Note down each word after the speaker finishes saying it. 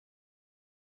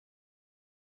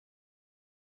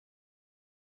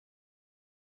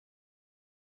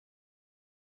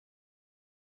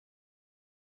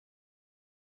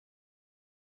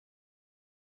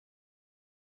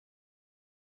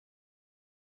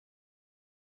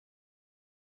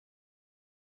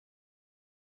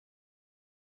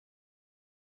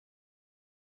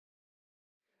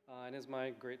It is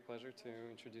my great pleasure to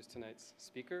introduce tonight's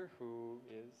speaker, who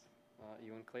is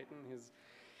Ewan Clayton. He's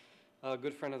a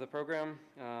good friend of the program.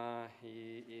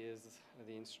 He is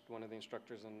one of the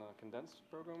instructors in the condensed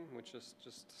program, which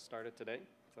just started today.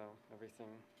 So everything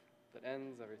that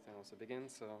ends, everything also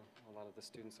begins. So a lot of the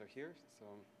students are here. So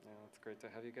it's great to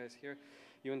have you guys here.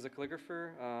 Ewan's a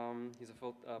calligrapher. He's a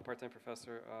full part-time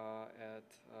professor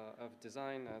of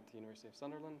design at the University of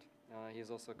Sunderland. He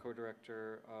is also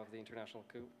co-director of the International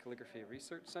Calligraphy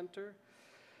Research Center.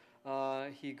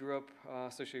 He grew up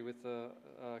associated with the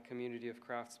community of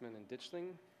craftsmen in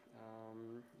Ditchling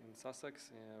in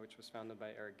Sussex, which was founded by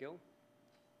Eric Gill.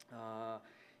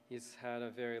 He's had a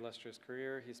very illustrious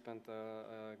career. He spent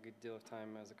a good deal of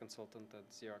time as a consultant at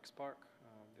Xerox PARC,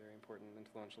 a very important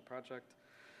influential project.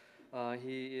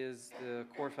 He is the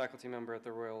core faculty member at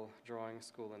the Royal Drawing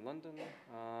School in London,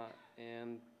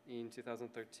 and in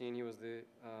 2013 he was the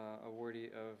awardee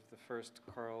of the first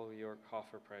Carl York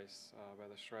Hofer Prize by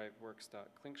the Schreibwerkstatt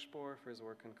Klinkspor for his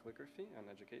work in calligraphy and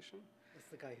education. That's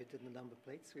the guy who did the number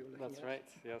plates we were looking at. That's right,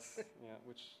 yes, yeah,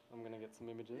 which I'm going to get some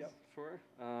images for.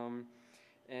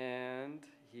 And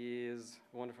his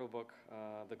wonderful book,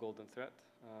 The Golden Thread,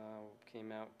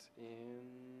 came out in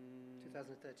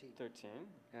 2013.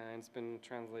 And it's been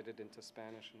translated into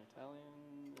Spanish and Italian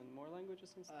and more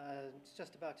languages since then? It's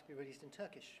just about to be released in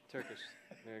Turkish. Turkish,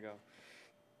 there you go.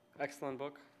 Excellent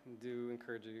book. I do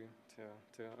encourage you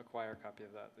to acquire a copy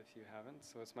of that if you haven't.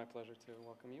 So it's my pleasure to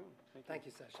welcome you. Thank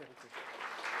you, Sasha. Thank you.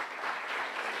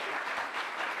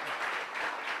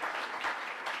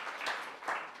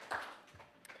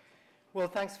 Well,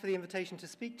 thanks for the invitation to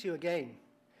speak to you again.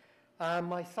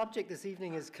 My subject this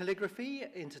evening is calligraphy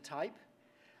into type,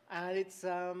 and it's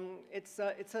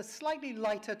a slightly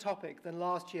lighter topic than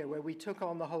last year, where we took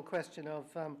on the whole question of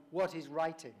what is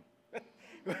writing,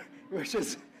 which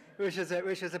is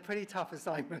a pretty tough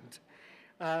assignment.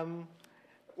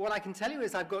 What I can tell you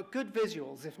is I've got good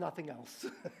visuals, if nothing else.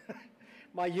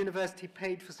 My university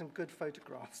paid for some good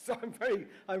photographs, so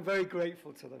I'm very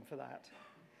grateful to them for that.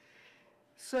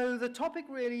 So the topic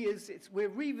really is, we're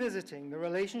revisiting the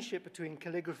relationship between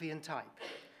calligraphy and type,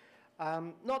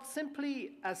 not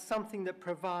simply as something that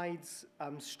provides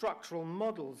structural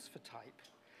models for type,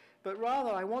 but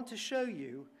rather I want to show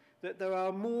you that there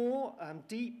are more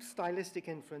deep stylistic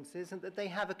inferences and that they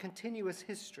have a continuous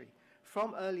history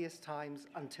from earliest times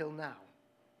until now.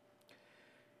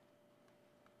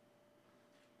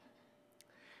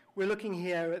 We're looking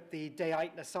here at the De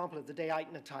Eitner sample of the De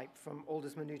Eitner type from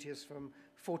Aldus Manutius from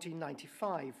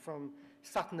 1495 from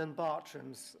Sutton and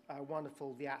Bartram's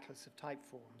wonderful The Atlas of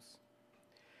Typeforms.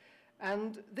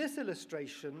 And this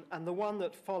illustration and the one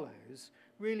that follows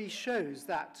really shows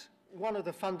that one of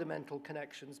the fundamental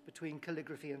connections between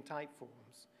calligraphy and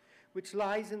typeforms, which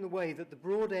lies in the way that the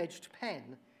broad-edged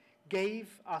pen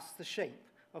gave us the shape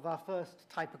of our first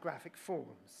typographic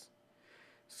forms.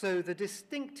 So the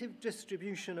distinctive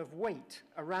distribution of weight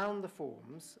around the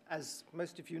forms, as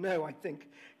most of you know, I think,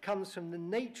 comes from the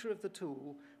nature of the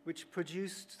tool, which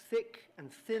produced thick and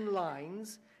thin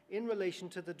lines in relation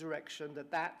to the direction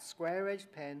that that square-edged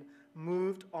pen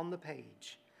moved on the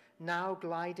page, now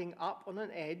gliding up on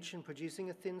an edge and producing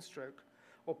a thin stroke,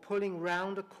 or pulling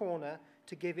round a corner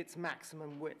to give its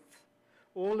maximum width.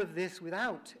 All of this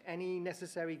without any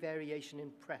necessary variation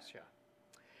in pressure.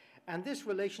 And this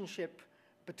relationship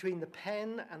between the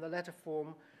pen and the letter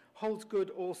form holds good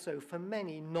also for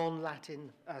many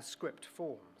non-Latin script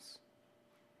forms.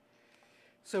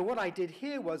 So what I did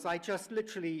here was I just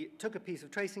literally took a piece of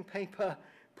tracing paper,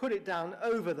 put it down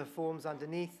over the forms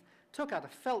underneath, took out a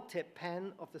felt tip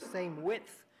pen of the same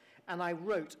width, and I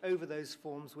wrote over those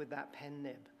forms with that pen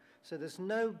nib. So there's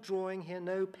no drawing here,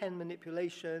 no pen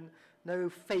manipulation, no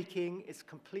faking. It's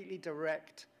completely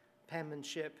direct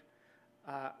penmanship,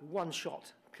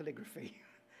 one-shot calligraphy.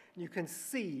 You can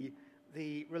see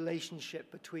the relationship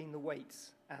between the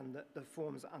weights and the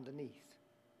forms underneath.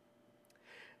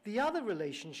 The other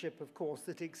relationship, of course,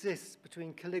 that exists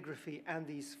between calligraphy and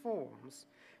these forms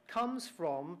comes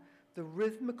from the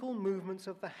rhythmical movements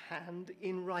of the hand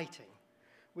in writing,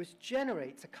 which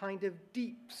generates a kind of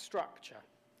deep structure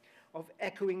of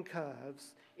echoing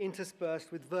curves interspersed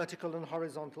with vertical and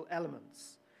horizontal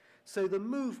elements. So the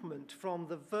movement from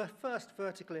the first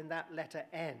vertical in that letter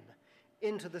N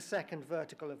into the second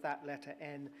vertical of that letter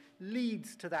N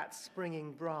leads to that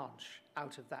springing branch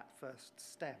out of that first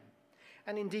stem.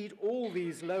 And indeed, all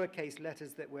these lowercase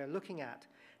letters that we're looking at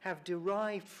have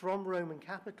derived from Roman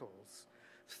capitals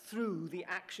through the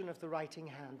action of the writing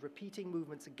hand, repeating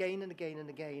movements again and again and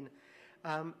again,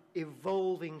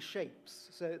 evolving shapes,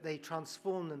 so they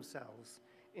transform themselves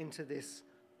into this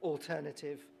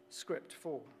alternative script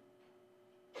form.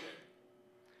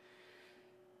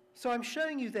 So I'm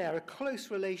showing you there a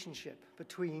close relationship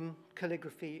between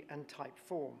calligraphy and type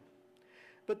form.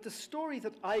 But the story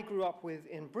that I grew up with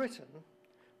in Britain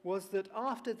was that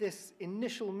after this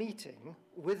initial meeting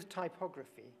with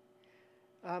typography,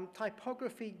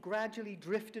 typography gradually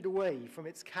drifted away from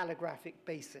its calligraphic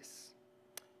basis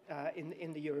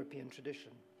in the European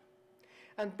tradition.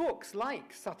 And books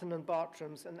like Sutton and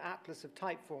Bartram's An Atlas of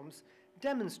Typeforms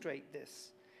demonstrate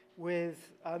this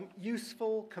with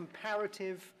useful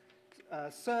comparative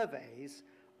surveys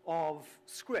of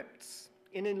scripts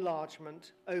in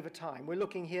enlargement over time. We're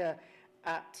looking here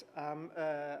at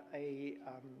a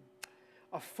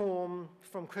form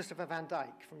from Christopher van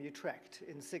Dyck from Utrecht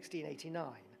in 1689.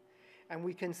 And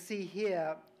we can see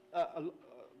here,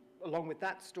 along with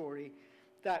that story,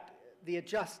 that the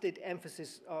adjusted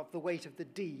emphasis of the weight of the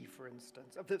D, for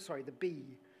instance, the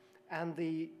B, and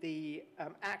the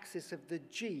axis of the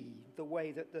G, the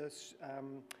way that the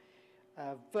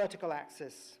vertical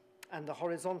axis and the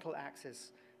horizontal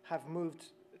axis have moved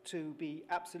to be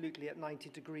absolutely at 90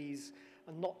 degrees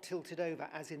and not tilted over,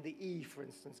 as in the E, for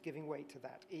instance, giving weight to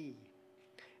that E.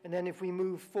 And then if we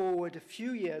move forward a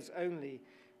few years only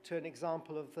to an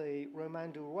example of the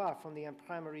Roman du Roi from the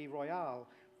Imprimerie Royale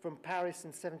from Paris in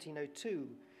 1702,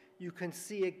 you can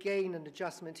see again an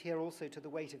adjustment here also to the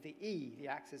weight of the E. The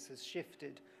axis has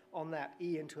shifted on that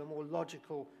E into a more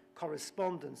logical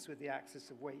correspondence with the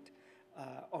axis of weight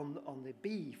on the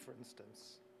B, for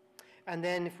instance. And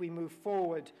then if we move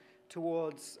forward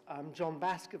towards John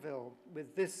Baskerville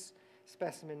with this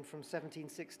specimen from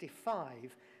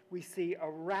 1765, we see a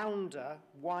rounder,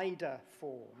 wider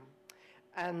form,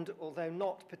 and although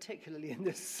not particularly in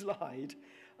this slide,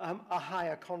 a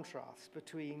higher contrast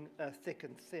between thick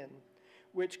and thin,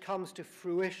 which comes to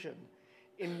fruition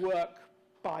in work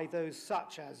by those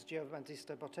such as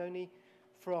Giovanbattista Bottoni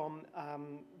from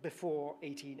before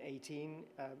 1818,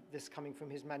 this coming from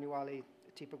his Manuale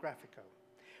Typografico,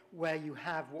 where you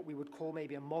have what we would call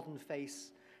maybe a modern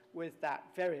face with that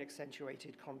very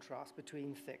accentuated contrast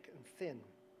between thick and thin.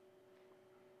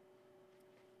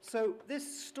 So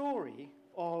this story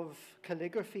of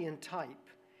calligraphy and type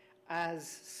as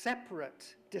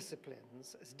separate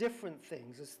disciplines, as different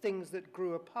things, as things that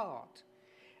grew apart,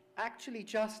 actually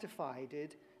justified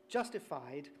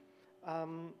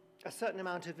a certain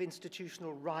amount of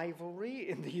institutional rivalry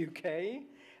in the UK,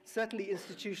 certainly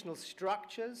institutional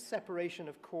structures, separation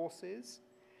of courses.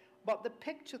 But the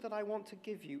picture that I want to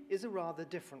give you is a rather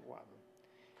different one.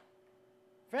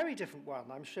 Very different one.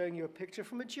 I'm showing you a picture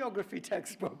from a geography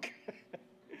textbook.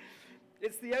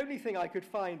 It's the only thing I could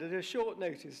find at a short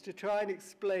notice to try and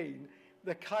explain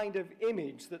the kind of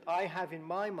image that I have in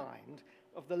my mind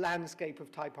of the landscape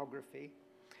of typography,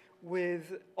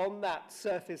 with, on that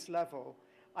surface level,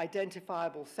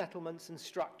 identifiable settlements and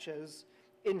structures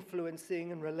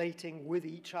influencing and relating with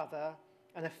each other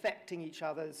and affecting each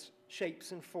other's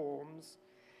shapes and forms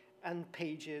and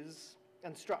pages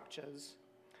and structures,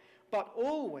 but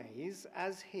always,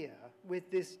 as here,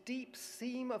 with this deep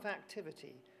seam of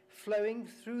activity flowing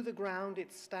through the ground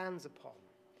it stands upon.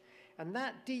 And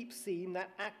that deep seam,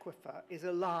 that aquifer, is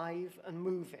alive and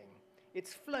moving.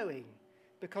 It's flowing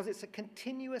because it's a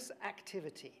continuous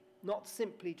activity, not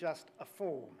simply just a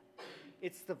form.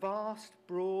 It's the vast,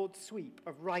 broad sweep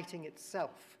of writing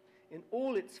itself in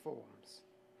all its forms.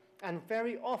 And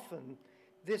very often,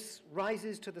 this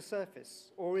rises to the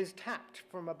surface or is tapped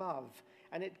from above,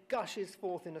 and it gushes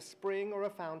forth in a spring or a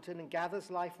fountain and gathers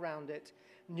life round it.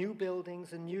 New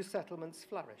buildings and new settlements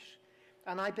flourish.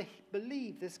 And I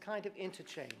believe this kind of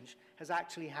interchange has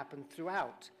actually happened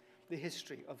throughout the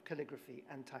history of calligraphy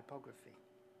and typography.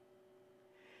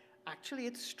 Actually,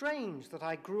 it's strange that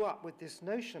I grew up with this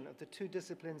notion of the two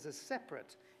disciplines as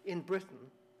separate in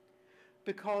Britain,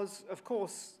 because, of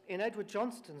course, in Edward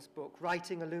Johnston's book,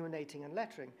 Writing, Illuminating and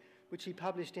Lettering, which he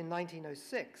published in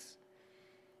 1906,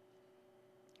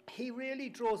 he really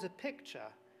draws a picture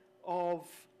of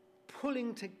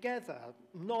pulling together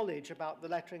knowledge about the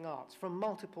lettering arts from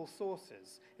multiple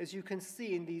sources, as you can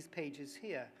see in these pages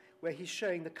here, where he's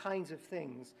showing the kinds of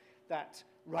things that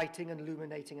writing and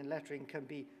illuminating and lettering can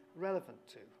be relevant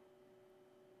to.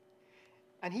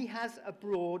 And he has a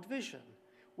broad vision,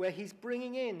 where he's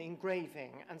bringing in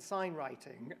engraving and sign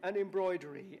writing and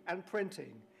embroidery and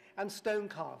printing and stone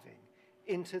carving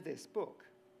into this book.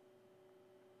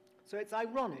 So it's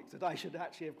ironic that I should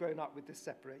actually have grown up with this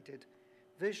separated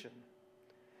vision.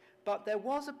 But there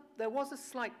was a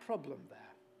slight problem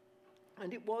there,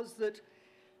 and it was that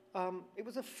it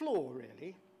was a flaw,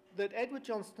 really, that Edward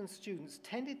Johnston's students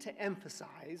tended to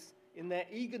emphasize, in their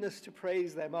eagerness to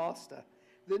praise their master,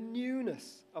 the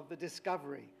newness of the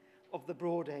discovery of the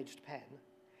broad-edged pen,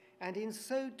 and in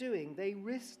so doing, they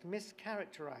risked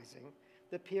mischaracterizing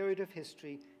the period of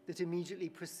history that immediately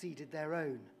preceded their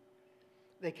own.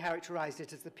 They characterized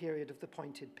it as the period of the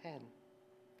pointed pen.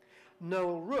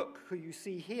 Noel Rook, who you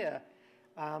see here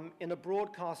in a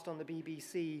broadcast on the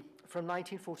BBC from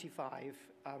 1945,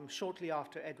 shortly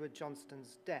after Edward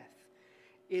Johnston's death,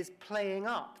 is playing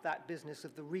up that business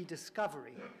of the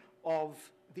rediscovery of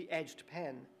the edged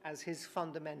pen as his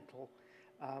fundamental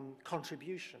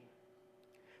contribution.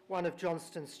 One of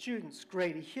Johnston's students,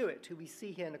 Grayley Hewitt, who we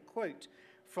see here in a quote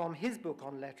from his book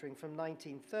on lettering from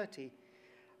 1930,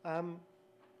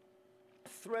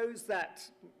 throws that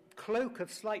cloak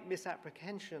of slight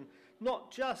misapprehension not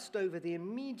just over the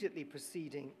immediately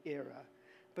preceding era,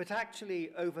 but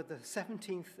actually over the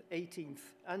 17th, 18th,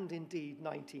 and indeed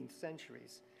 19th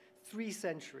centuries. 3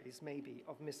 centuries, maybe,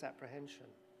 of misapprehension.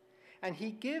 And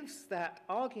he gives that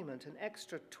argument an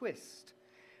extra twist,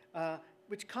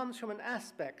 which comes from an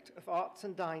aspect of arts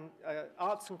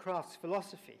and crafts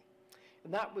philosophy.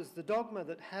 And that was the dogma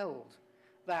that held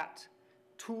that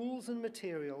tools and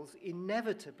materials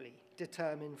inevitably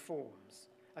determine forms,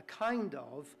 a kind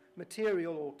of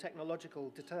material or technological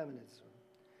determinism.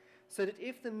 So that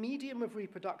if the medium of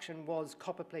reproduction was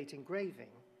copperplate engraving,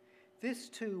 this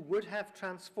too would have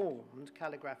transformed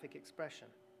calligraphic expression.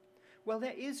 Well,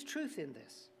 there is truth in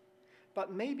this,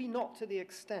 but maybe not to the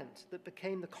extent that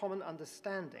became the common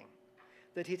understanding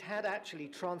that it had actually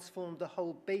transformed the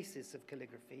whole basis of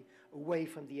calligraphy away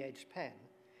from the edged pen,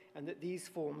 and that these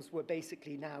forms were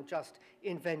basically now just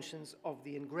inventions of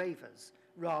the engravers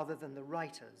rather than the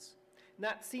writers. And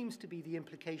that seems to be the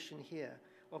implication here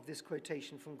of this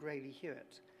quotation from Grayley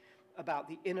Hewitt about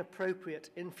the inappropriate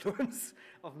influence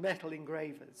of metal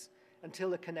engravers until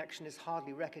the connection is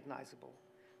hardly recognizable.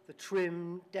 The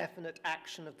trim, definite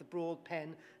action of the broad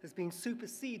pen has been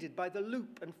superseded by the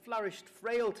loop and flourished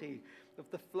frailty of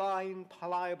the fine,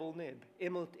 pliable nib,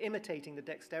 imitating the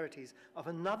dexterities of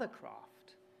another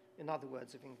craft, in other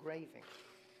words, of engraving.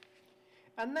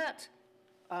 And that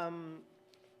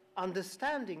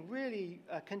understanding really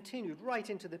continued right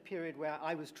into the period where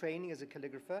I was training as a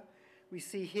calligrapher. We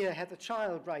see here Heather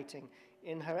Child writing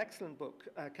in her excellent book,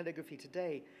 Calligraphy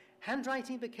Today.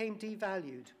 Handwriting became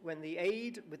devalued when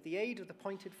with the aid of the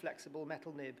pointed flexible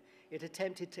metal nib, it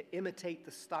attempted to imitate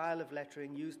the style of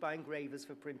lettering used by engravers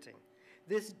for printing.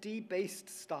 This debased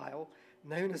style,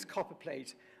 known as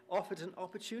copperplate, offered an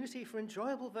opportunity for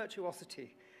enjoyable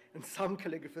virtuosity, and some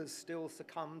calligraphers still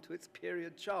succumb to its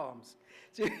period charms.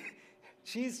 So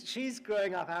she's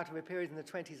growing up out of a period in the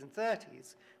 20s and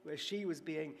 30s where she was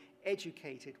being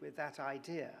educated with that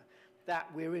idea that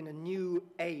we're in a new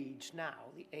age now,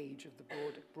 the age of the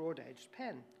broad-edged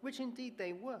pen, which indeed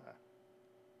they were.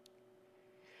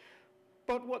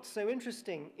 But what's so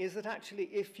interesting is that actually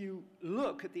if you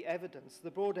look at the evidence,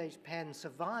 the broad-edged pen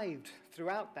survived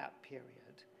throughout that period.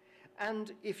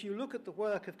 And if you look at the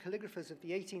work of calligraphers of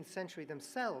the 18th century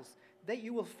themselves,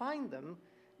 you will find them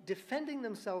defending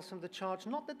themselves from the charge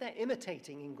not that they're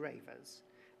imitating engravers,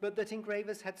 but that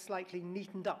engravers had slightly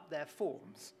neatened up their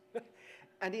forms.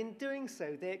 And in doing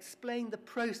so, they explain the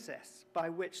process by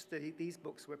which these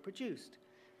books were produced.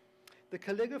 The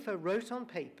calligrapher wrote on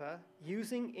paper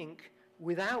using ink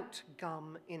without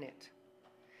gum in it.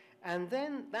 And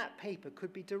then that paper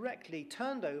could be directly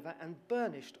turned over and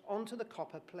burnished onto the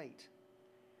copper plate.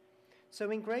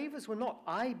 So engravers were not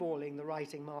eyeballing the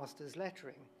writing master's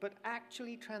lettering, but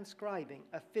actually transcribing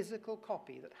a physical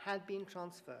copy that had been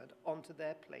transferred onto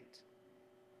their plate.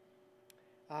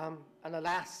 And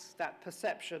alas, that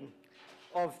perception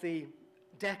of the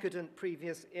decadent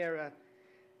previous era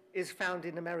is found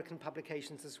in American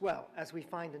publications as well, as we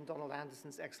find in Donald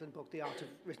Anderson's excellent book, The Art of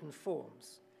Written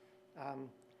Forms.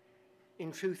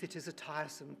 In truth, it is a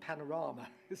tiresome panorama,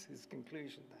 is his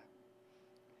conclusion there.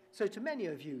 So to many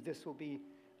of you, this will be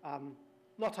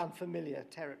not unfamiliar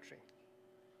territory.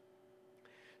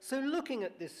 So looking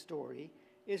at this story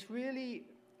is really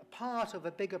a part of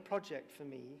a bigger project for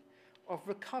me of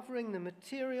recovering the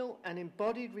material and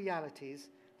embodied realities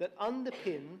that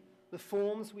underpin the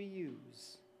forms we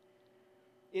use.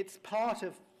 It's part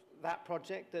of that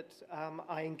project that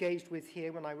I engaged with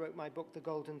here when I wrote my book, The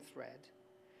Golden Thread.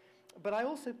 But I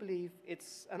also believe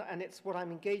it's what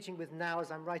I'm engaging with now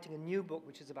as I'm writing a new book,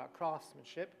 which is about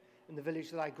craftsmanship in the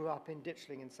village that I grew up in,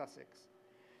 Ditchling in Sussex.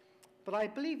 But I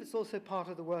believe it's also part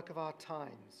of the work of our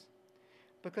times,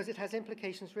 because it has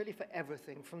implications really for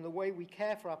everything, from the way we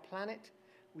care for our planet,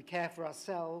 we care for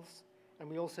ourselves, and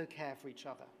we also care for each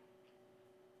other.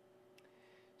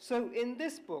 So in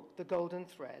this book, The Golden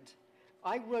Thread,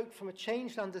 I wrote from a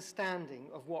changed understanding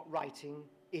of what writing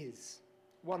is,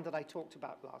 one that I talked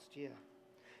about last year.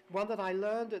 one that I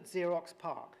learned at Xerox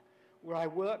PARC, where I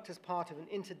worked as part of an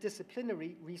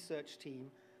interdisciplinary research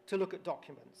team to look at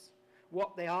documents,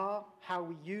 what they are, how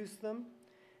we use them,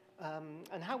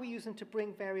 and how we use them to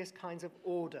bring various kinds of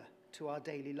order to our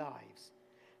daily lives.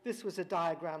 This was a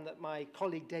diagram that my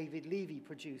colleague David Levy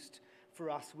produced for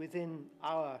us within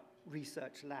our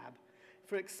research lab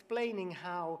for explaining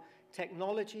how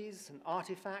technologies and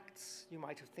artifacts, you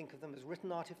might think of them as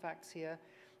written artifacts here,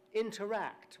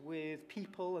 interact with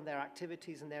people and their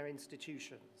activities and their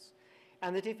institutions.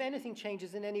 And that if anything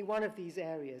changes in any one of these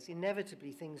areas,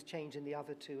 inevitably things change in the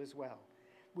other two as well.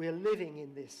 We're living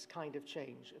in this kind of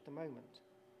change at the moment.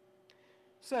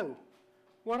 So,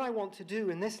 what I want to do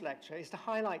in this lecture is to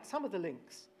highlight some of the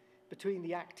links between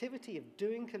the activity of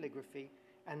doing calligraphy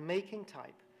and making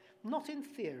type, not in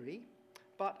theory,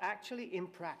 but actually in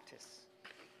practice.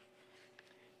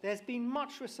 There's been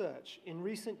much research in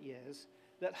recent years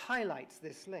that highlights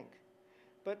this link,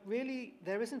 but really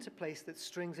there isn't a place that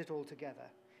strings it all together.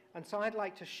 And so I'd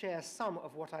like to share some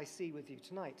of what I see with you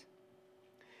tonight.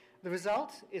 The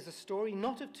result is a story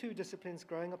not of two disciplines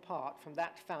growing apart from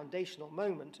that foundational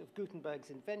moment of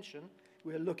Gutenberg's invention.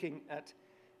 We're looking at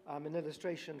an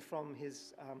illustration from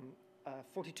his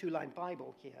 42-line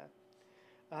Bible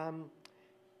here.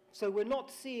 So we're not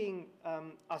seeing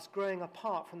us growing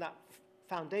apart from that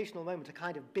foundational moment, a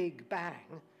kind of big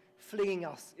bang, flinging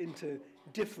us into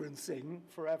differencing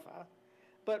forever,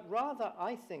 but rather,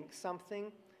 I think,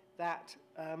 something that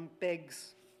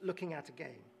begs looking at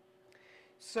again.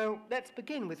 So let's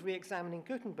begin with re-examining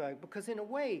Gutenberg, because in a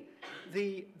way,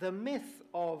 the myth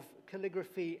of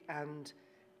calligraphy and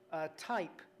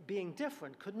type being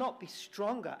different could not be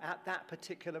stronger at that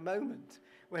particular moment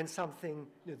when something,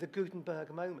 the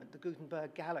Gutenberg moment, the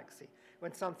Gutenberg galaxy,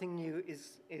 when something new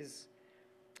is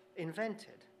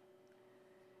invented.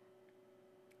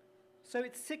 So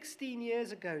it's 16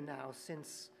 years ago now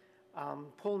since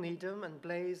Paul Needham and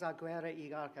Blaise, Agüera y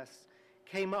Arcas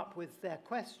came up with their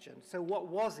question. So what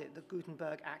was it that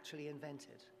Gutenberg actually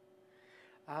invented?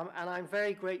 And I'm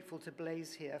very grateful to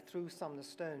Blaise here through Sumner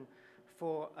Stone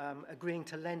for agreeing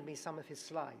to lend me some of his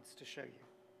slides to show you.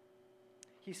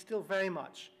 He's still very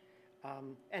much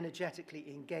energetically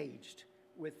engaged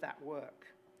with that work,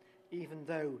 even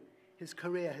though his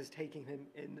career has taken him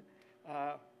in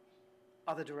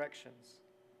other directions.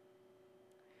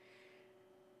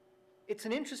 It's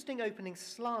an interesting opening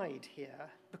slide here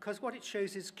because what it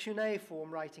shows is cuneiform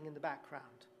writing in the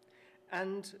background.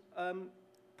 And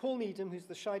Paul Needham, who's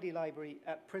the Scheide Library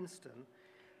at Princeton,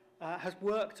 has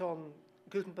worked on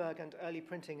Gutenberg and early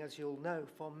printing, as you'll know,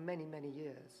 for many, many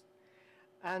years.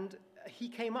 And he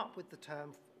came up with the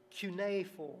term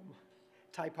cuneiform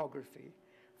typography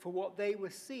for what they were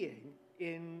seeing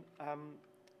in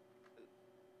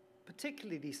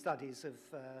particularly studies of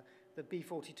the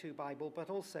B42 Bible, but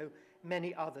also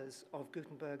many others of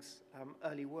Gutenberg's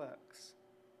early works.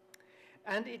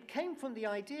 And it came from the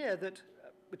idea that,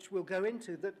 which we'll go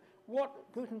into, that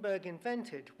what Gutenberg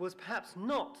invented was perhaps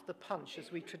not the punch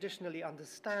as we traditionally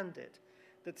understand it,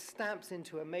 that stamps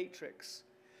into a matrix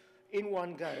in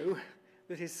one go,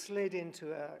 that is slid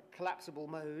into a collapsible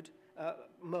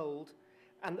mold,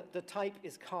 and that the type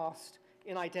is cast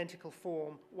in identical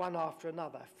form, one after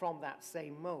another, from that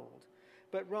same mold,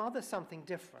 but rather something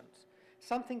different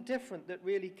that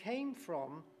really came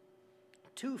from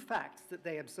two facts that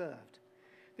they observed.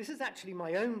 This is actually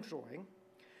my own drawing,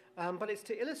 but it's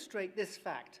to illustrate this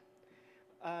fact.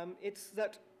 It's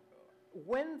that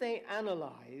when they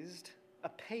analyzed a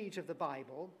page of the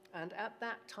Bible, and at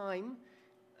that time,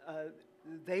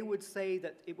 they would say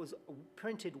that it was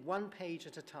printed one page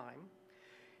at a time,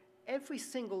 every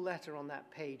single letter on that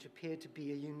page appeared to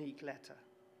be a unique letter.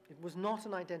 It was not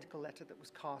an identical letter that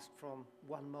was cast from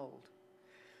one mold.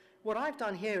 What I've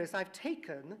done here is I've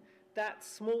taken that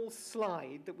small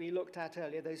slide that we looked at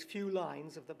earlier, those few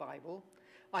lines of the Bible,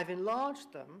 I've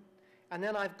enlarged them, and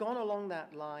then I've gone along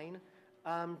that line,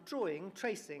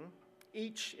 tracing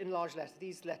each enlarged letter.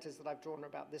 These letters that I've drawn are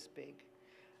about this big,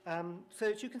 so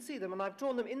that you can see them, and I've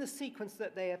drawn them in the sequence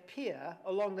that they appear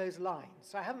along those lines.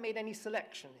 So I haven't made any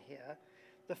selection here.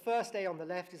 The first A on the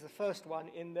left is the first one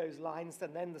in those lines,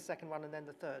 and then the second one, and then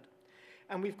the third.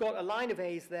 And we've got a line of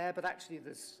A's there, but actually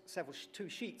there's two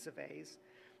sheets of A's.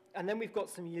 And then we've got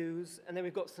some U's, and then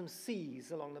we've got some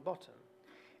C's along the bottom.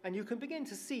 And you can begin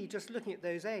to see, just looking at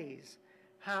those A's,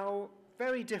 how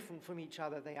very different from each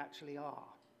other they actually are.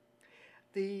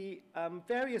 The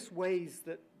various ways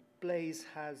that Blaise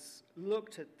has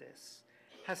looked at this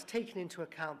has taken into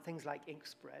account things like ink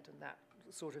spread and that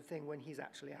sort of thing when he's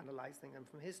actually analyzing them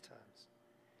from his terms.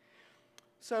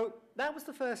 So that was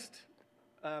the first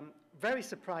very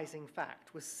surprising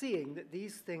fact was seeing that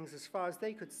these things, as far as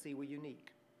they could see, were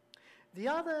unique. The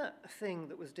other thing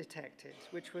that was detected,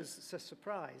 which was a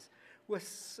surprise,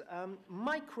 was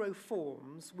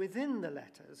microforms within the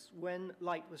letters when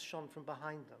light was shone from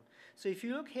behind them. So if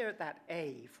you look here at that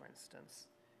A, for instance,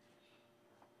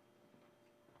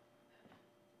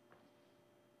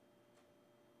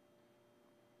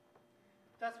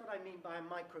 that's what I mean by a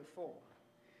microform.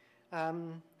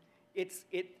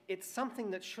 It's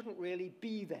something that shouldn't really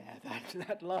be there,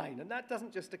 that line. And that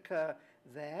doesn't just occur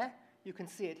there. You can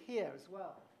see it here as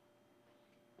well.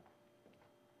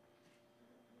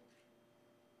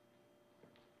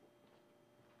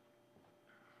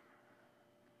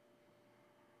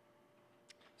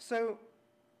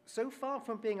 So far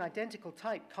from being identical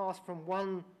type cast from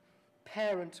one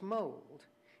parent mold,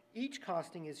 each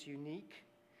casting is unique,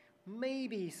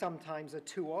 maybe sometimes a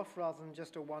two-off rather than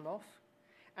just a one-off.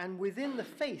 And within the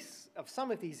face of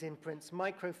some of these imprints,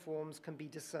 microforms can be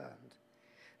discerned,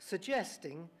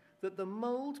 suggesting that the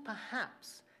mold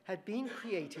perhaps had been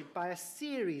created by a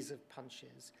series of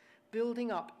punches,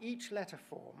 building up each letter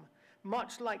form,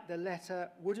 much like the letter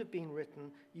would have been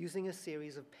written using a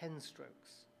series of pen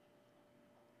strokes.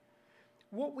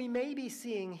 What we may be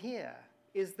seeing here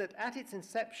is that at its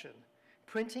inception,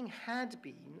 printing had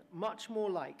been much more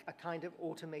like a kind of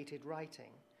automated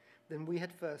writing than we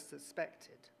had first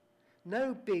suspected.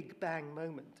 No big bang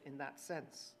moment in that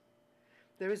sense.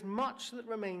 There is much that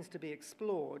remains to be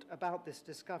explored about this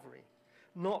discovery,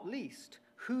 not least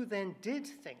who then did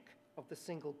think of the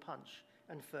single punch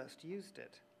and first used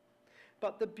it.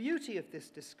 But the beauty of this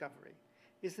discovery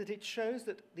is that it shows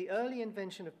that the early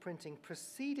invention of printing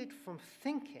proceeded from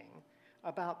thinking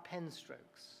about pen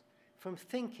strokes, from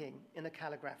thinking in a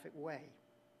calligraphic way.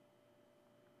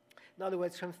 In other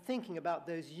words, from thinking about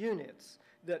those units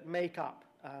that make up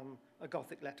a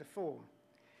Gothic letter form.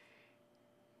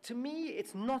 To me,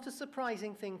 it's not a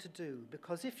surprising thing to do,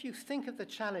 because if you think of the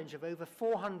challenge of over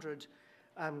 400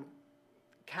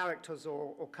 characters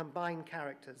or combined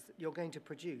characters that you're going to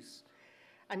produce,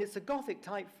 and it's a Gothic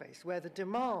typeface where the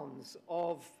demands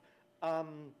of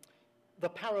the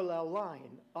parallel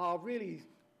line are really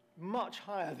much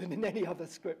higher than in any other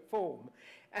script form.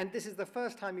 And this is the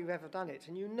first time you've ever done it,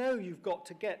 and you know you've got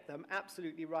to get them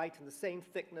absolutely right and the same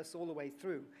thickness all the way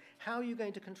through. How are you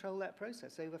going to control that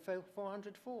process over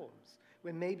 400 forms,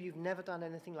 when maybe you've never done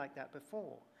anything like that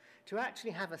before? To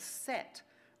actually have a set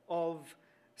of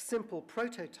simple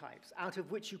prototypes out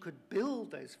of which you could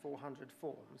build those 400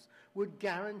 forms would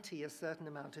guarantee a certain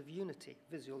amount of unity,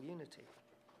 visual unity.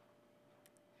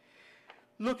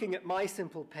 Looking at my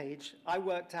simple page, I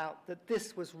worked out that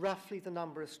this was roughly the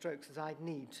number of strokes that I'd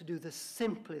need to do the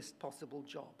simplest possible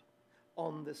job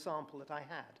on the sample that I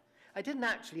had. I didn't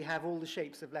actually have all the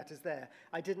shapes of letters there.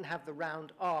 I didn't have the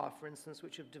round R, for instance,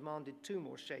 which have demanded 2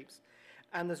 more shapes.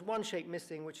 And there's one shape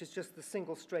missing, which is just the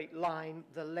single straight line,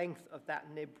 the length of that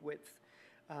nib width,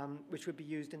 which would be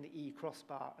used in the E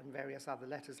crossbar and various other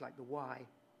letters like the Y.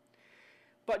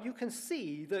 But you can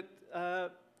see that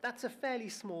that's a fairly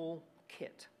small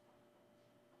kit.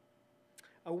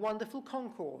 A wonderful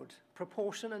concord,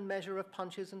 proportion and measure of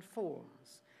punches and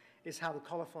forms, is how the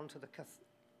colophon to the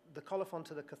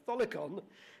Catholicon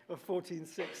of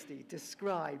 1460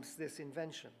 describes this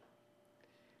invention.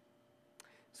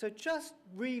 So just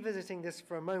revisiting this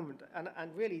for a moment,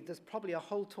 and really there's probably a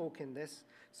whole talk in this,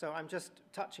 so I'm just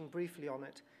touching briefly on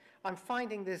it. I'm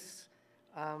finding this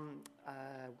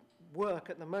work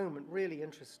at the moment really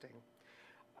interesting.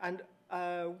 And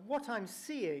what I'm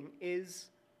seeing is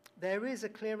there is a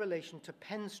clear relation to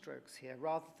pen strokes here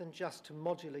rather than just to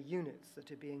modular units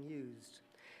that are being used.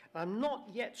 I'm not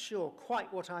yet sure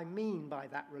quite what I mean by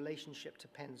that relationship to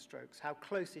pen strokes, how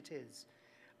close it is.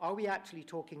 Are we actually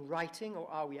talking writing or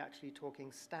are we actually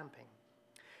talking stamping?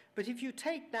 But if you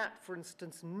take that, for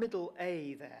instance, middle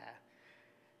A there,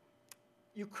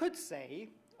 you could say,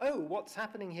 oh, what's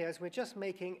happening here is we're just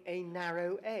making a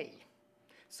narrow A.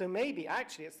 So maybe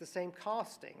actually it's the same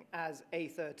casting as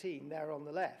A13 there on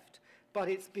the left, but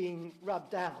it's being rubbed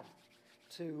down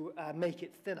to make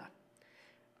it thinner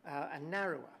and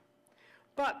narrower.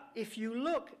 But if you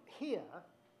look here,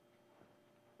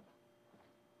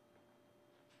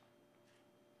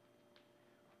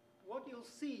 what you'll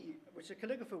see, which a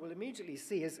calligrapher will immediately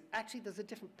see, is actually there's a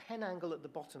different pen angle at the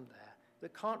bottom there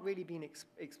that can't really be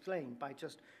explained by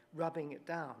just rubbing it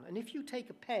down. And if you take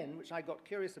a pen, which I got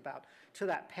curious about, to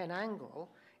that pen angle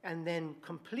and then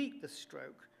complete the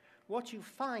stroke, what you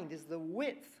find is the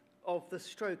width of the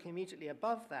stroke immediately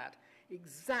above that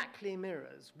exactly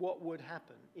mirrors what would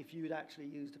happen if you'd actually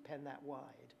used a pen that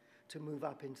wide to move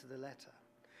up into the letter.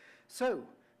 So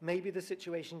maybe the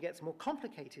situation gets more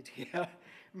complicated here.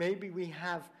 Maybe we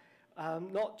have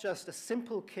not just a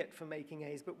simple kit for making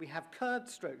A's, but we have curved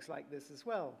strokes like this as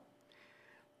well.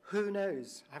 Who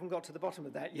knows? I haven't got to the bottom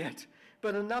of that yet.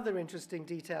 But another interesting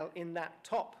detail in that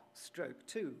top stroke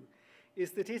too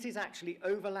is that it is actually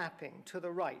overlapping to the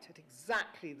right at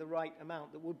exactly the right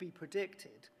amount that would be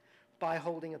predicted by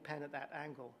holding a pen at that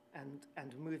angle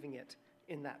and moving it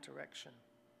in that direction.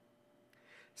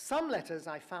 Some letters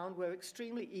I found were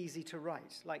extremely easy to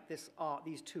write, like this R,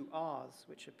 these two R's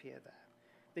which appear there.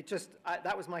 They just,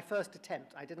 that was my first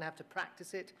attempt. I didn't have to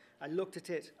practice it. I looked at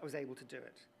it. I was able to do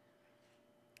it.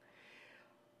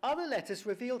 Other letters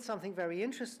revealed something very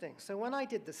interesting. So when I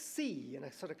did the C in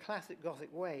a sort of classic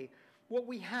Gothic way, what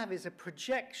we have is a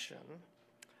projection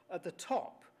at the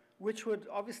top, which would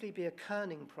obviously be a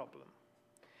kerning problem.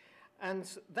 And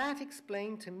that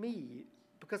explained to me,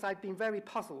 because I'd been very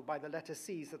puzzled by the letter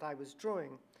C's that I was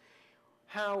drawing,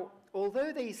 how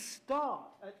although they start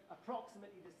at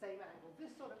approximately the same angle,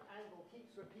 this sort of angle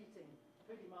keeps repeating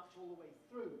pretty much all the way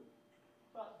through.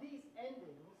 But these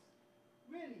endings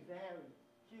really vary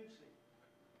hugely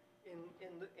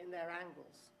in their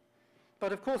angles.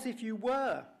 But of course, if you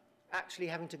were actually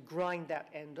having to grind that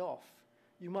end off,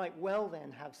 you might well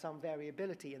then have some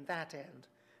variability in that end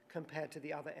compared to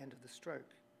the other end of the stroke.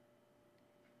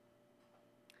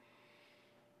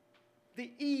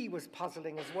 The E was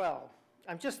puzzling as well.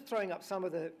 I'm just throwing up some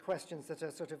of the questions that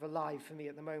are sort of alive for me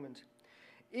at the moment.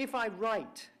 If I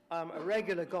write a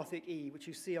regular Gothic E, which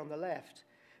you see on the left,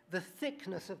 the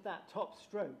thickness of that top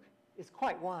stroke is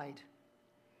quite wide.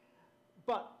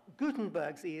 But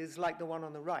Gutenberg's E is like the one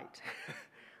on the right.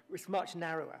 It's much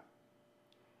narrower.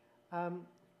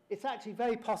 It's actually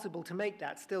very possible to make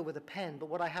that still with a pen, but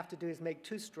what I have to do is make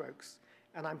two strokes,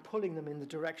 and I'm pulling them in the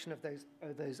direction of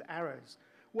those arrows.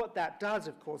 What that does,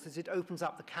 of course, is it opens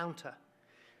up the counter.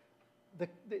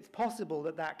 It's possible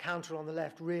that that counter on the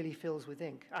left really fills with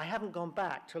ink. I haven't gone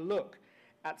back to look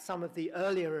at some of the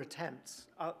earlier attempts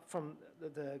from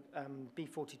the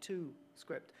B42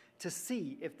 script to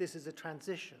see if this is a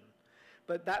transition.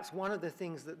 But that's one of the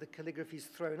things that the calligraphy's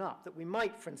thrown up, that we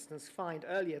might, for instance, find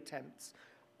early attempts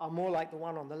are more like the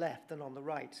one on the left than on the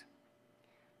right.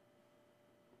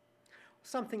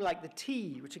 Something like the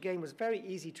T, which again was very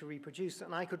easy to reproduce,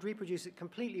 and I could reproduce it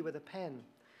completely with a pen,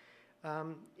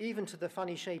 even to the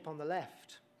funny shape on the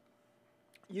left,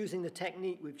 using the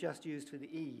technique we've just used for the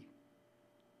E.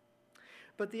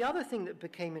 But the other thing that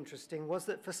became interesting was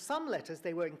that for some letters,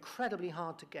 they were incredibly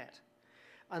hard to get,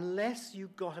 unless you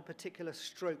got a particular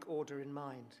stroke order in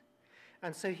mind.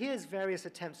 And so here's various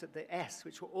attempts at the S,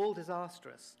 which were all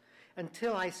disastrous,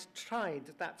 until I tried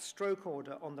that stroke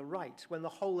order on the right, when the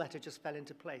whole letter just fell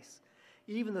into place.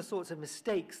 Even the sorts of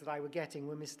mistakes that I were getting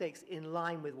were mistakes in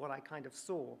line with what I kind of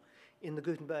saw in the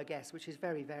Gutenberg S, which is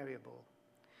very variable.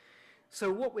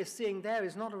 So what we're seeing there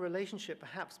is not a relationship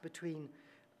perhaps between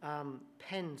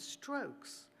pen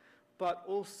strokes, but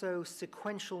also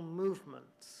sequential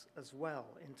movements as well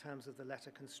in terms of the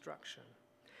letter construction.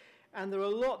 And there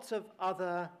are lots of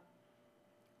other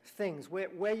things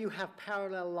where you have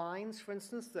parallel lines, for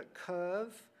instance, that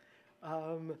curve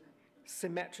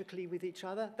symmetrically with each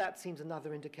other. That seems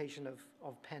another indication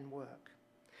of pen work.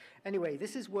 Anyway,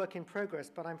 this is work in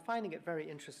progress, but I'm finding it very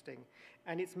interesting.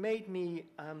 And it's made me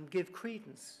give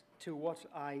credence to what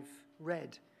I've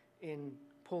read in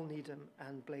Paul Needham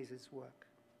and Blaise's work.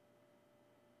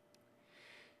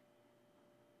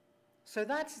 So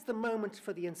that's the moment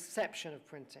for the inception of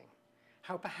printing.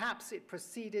 How perhaps it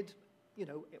proceeded, you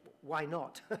know, why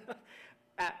not,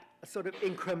 at a sort of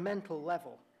incremental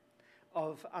level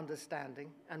of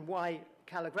understanding, and why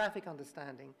calligraphic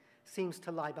understanding seems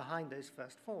to lie behind those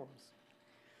first forms.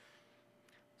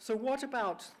 So what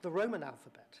about the Roman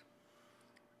alphabet?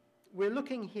 We're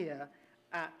looking here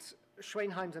at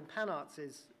Schweinheim's and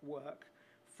Panartz's work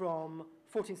from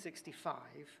 1465.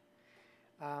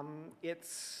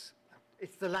 It's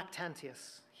the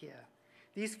Lactantius here.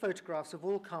 These photographs have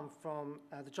all come from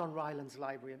the John Rylands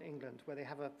Library in England, where they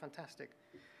have a fantastic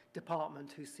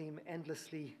department who seem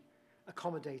endlessly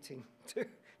accommodating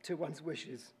to one's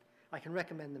wishes. I can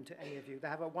recommend them to any of you. They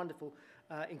have a wonderful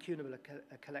incunable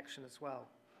collection as well.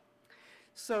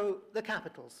 So the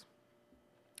capitals.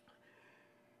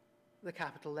 The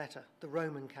capital letter, the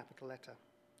Roman capital letter.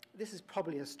 This is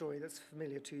probably a story that's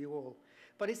familiar to you all.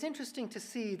 But it's interesting to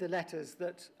see the letters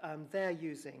that they're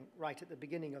using right at the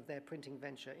beginning of their printing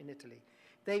venture in Italy.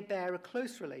 They bear a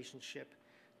close relationship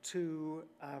to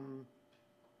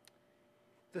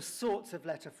the sorts of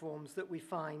letter forms that we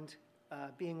find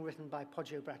being written by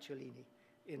Poggio Bracciolini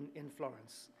in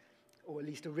Florence, or at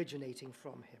least originating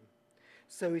from him.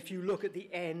 So if you look at the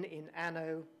N in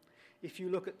anno, if you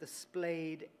look at the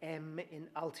splayed M in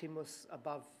ultimus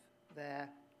above there,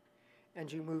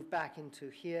 and you move back into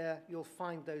here, you'll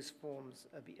find those forms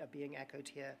are being echoed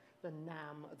here. The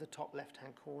nam at the top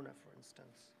left-hand corner, for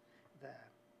instance, there.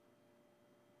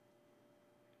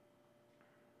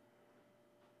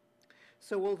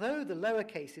 So although the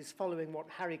lowercase is following what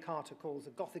Harry Carter calls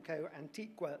a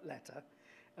Gothico-Antique letter,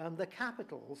 the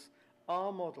capitals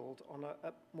are modeled on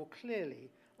more clearly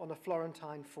on a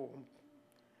Florentine form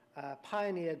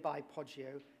pioneered by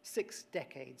Poggio 6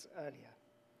 decades earlier.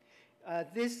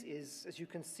 This is, as you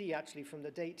can see actually from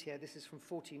the date here, this is from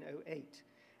 1408.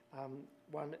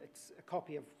 It's a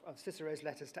copy of Cicero's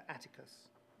letters to Atticus.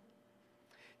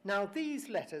 Now these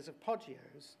letters of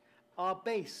Poggio's are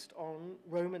based on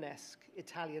Romanesque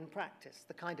Italian practice,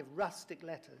 the kind of rustic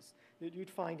letters that you'd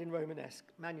find in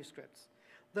Romanesque manuscripts,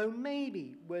 though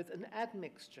maybe with an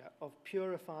admixture of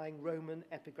purifying Roman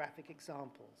epigraphic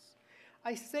examples.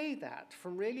 I say that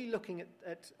from really looking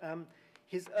at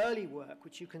his early work,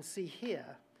 which you can see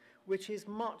here, which is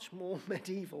much more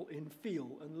medieval in feel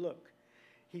and look.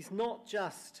 He's not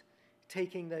just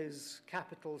taking those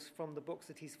capitals from the books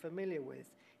that he's familiar with,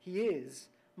 he is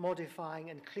modifying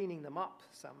and cleaning them up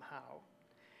somehow.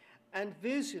 And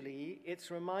visually,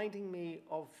 it's reminding me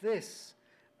of this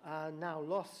now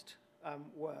lost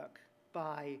work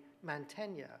by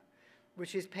Mantegna,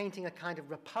 which is painting a kind of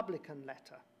republican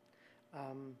letter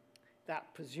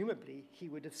that presumably he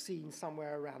would have seen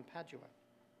somewhere around Padua.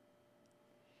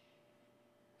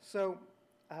 So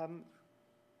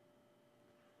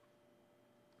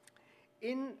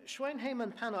in Schweinheim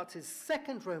and Panartz's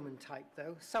second Roman type,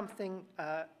 though, something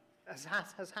has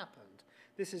happened.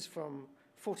 This is from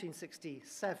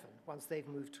 1467, once they've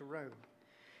moved to Rome.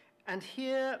 And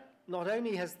here, not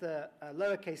only has the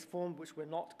lowercase form, which we're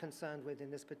not concerned with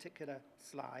in this particular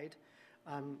slide,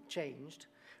 changed,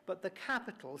 but the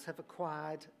capitals have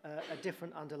acquired a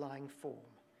different underlying form.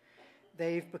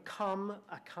 They've become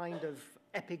a kind of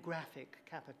epigraphic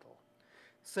capital,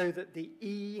 so that the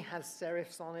E has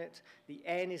serifs on it, the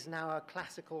N is now a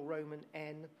classical Roman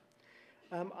N.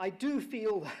 I do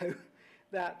feel, though,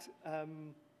 that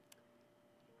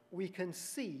we can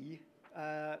see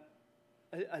a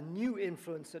new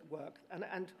influence at work,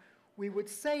 and we would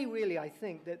say, really, I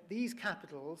think, that these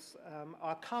capitals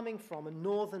are coming from a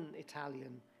northern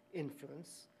Italian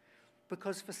influence,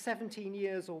 because for 17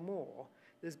 years or more,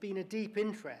 there's been a deep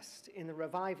interest in the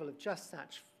revival of just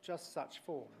such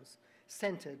forms,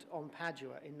 centered on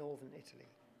Padua in northern Italy.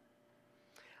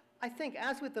 I think,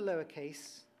 as with the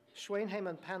lowercase, Schweinheim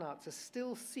and Panartz are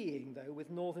still seeing, though, with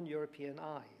northern European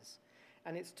eyes.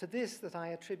 And it's to this that I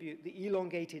attribute the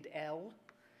elongated L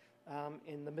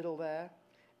in the middle there,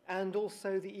 and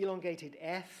also the elongated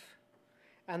F,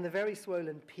 and the very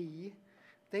swollen P.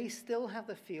 They still have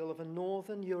the feel of a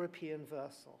northern European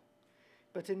versal.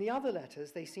 But in the other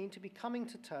letters, they seem to be coming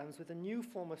to terms with a new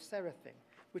form of serifing,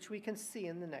 which we can see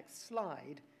in the next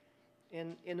slide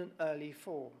in an early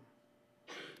form.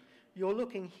 You're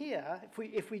looking here,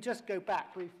 if we just go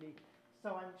back briefly, so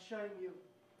I'm showing you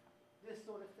this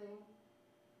sort of thing,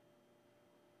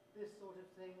 this sort of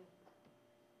thing,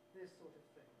 this sort of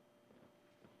thing.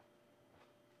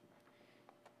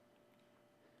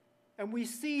 And we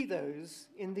see those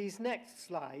in these next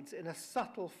slides in a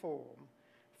subtle form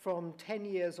from 10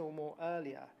 years or more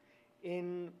earlier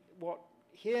in what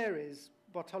here is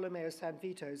Bartolomeo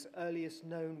Sanvito's earliest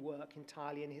known work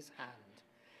entirely in his hand.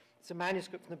 It's a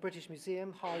manuscript from the British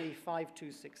Museum, Hari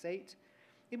 5268.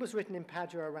 It was written in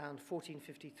Padua around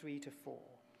 1453 to 4.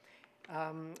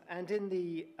 And in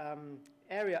the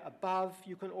area above,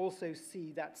 you can also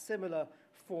see that similar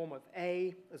form of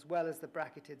A, as well as the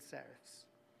bracketed serifs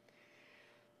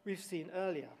we've seen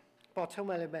earlier.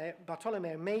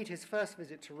 Bartolomeo made his first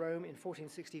visit to Rome in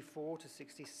 1464 to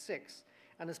 66,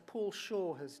 and as Paul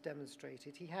Shaw has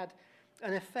demonstrated, he had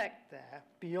an effect there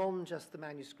beyond just the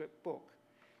manuscript book,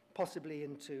 possibly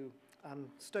into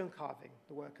stone carving,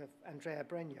 the work of Andrea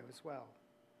Bregno as well.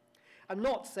 I'm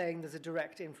not saying there's a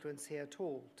direct influence here at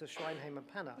all to Schweinheim and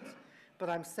Panartz,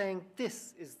 but I'm saying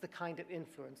this is the kind of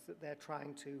influence that they're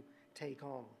trying to take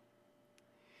on.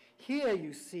 Here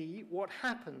you see what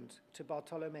happened to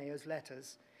Bartolomeo's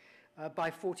letters by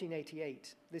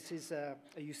 1488. This is a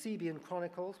Eusebian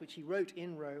Chronicles, which he wrote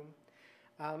in Rome.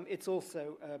 It's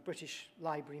also a British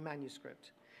Library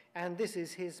manuscript. And this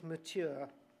is his mature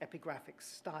epigraphic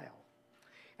style.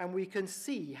 And we can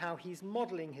see how he's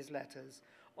modeling his letters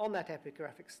on that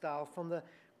epigraphic style from the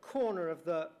corner of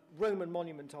the Roman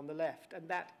monument on the left, and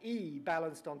that E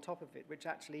balanced on top of it, which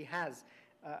actually has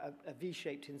a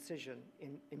V-shaped incision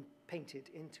painted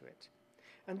into it.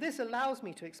 And this allows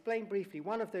me to explain briefly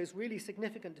one of those really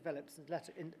significant developments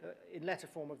in letter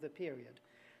form of the period,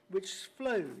 which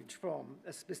flowed from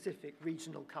a specific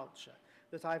regional culture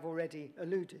that I've already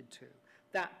alluded to,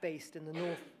 that based in the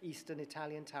northeastern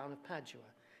Italian town of Padua,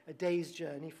 a day's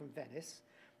journey from Venice,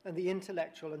 and the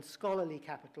intellectual and scholarly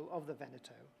capital of the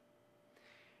Veneto.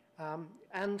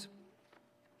 And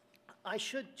I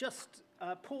should just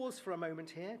pause for a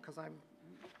moment here, because I'm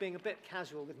being a bit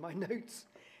casual with my notes,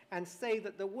 and say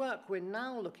that the work we're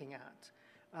now looking at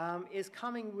is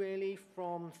coming really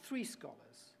from three scholars.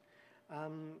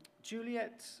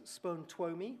 Juliet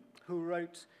Spohn-Twomey, who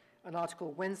wrote an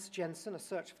article, Whence Jensen, A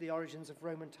Search for the Origins of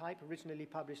Roman Type, originally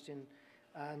published in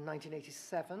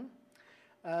 1987.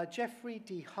 Geoffrey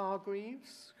D.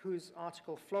 Hargreaves, whose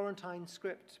article, Florentine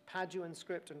Script, Paduan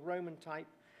Script, and Roman Type,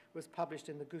 was published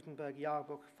in the Gutenberg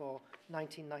Jahrbuch for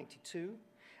 1992.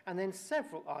 And then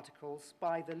several articles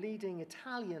by the leading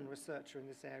Italian researcher in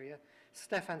this area,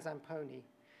 Stefan Zamponi,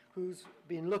 who's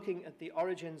been looking at the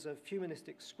origins of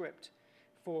humanistic script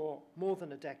for more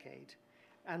than a decade,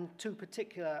 and two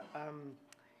particular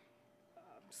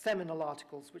seminal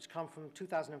articles which come from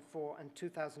 2004 and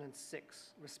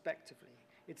 2006, respectively.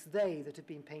 It's they that have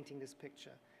been painting this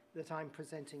picture that I'm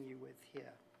presenting you with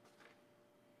here.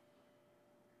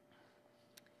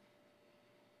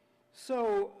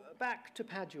 So, back to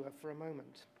Padua for a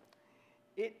moment.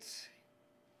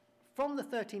 From the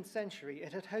 13th century,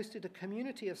 it had hosted a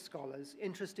community of scholars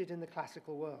interested in the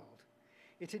classical world.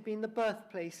 It had been the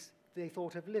birthplace, they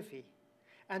thought, of Livy,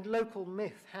 and local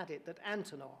myth had it that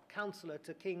Antenor, counselor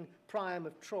to King Priam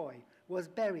of Troy, was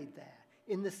buried there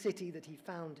in the city that he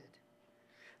founded.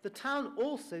 The town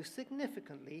also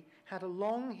significantly had a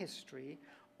long history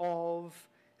of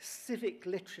civic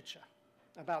literature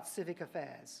about civic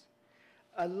affairs,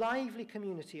 a lively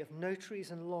community of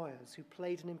notaries and lawyers who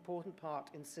played an important part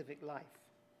in civic life.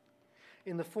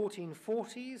 In the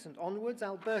 1440s and onwards,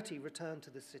 Alberti returned to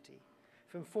the city.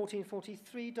 From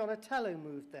 1443, Donatello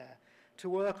moved there to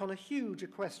work on a huge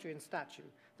equestrian statue,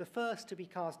 the first to be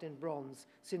cast in bronze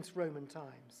since Roman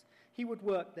times. He would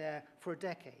work there for a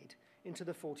decade, into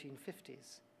the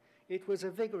 1450s. It was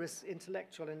a vigorous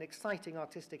intellectual and exciting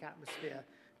artistic atmosphere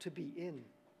to be in.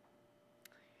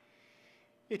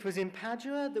 It was in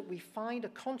Padua that we find a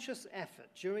conscious effort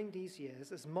during these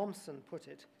years, as Mommsen put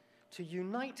it, to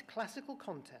unite classical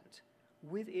content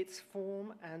with its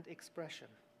form and expression.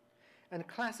 And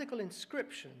classical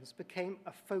inscriptions became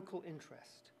a focal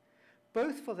interest,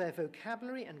 both for their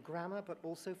vocabulary and grammar, but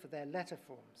also for their letter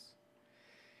forms.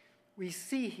 We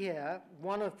see here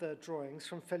one of the drawings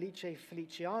from Felice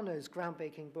Feliciano's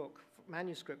groundbreaking book,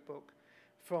 manuscript book,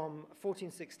 from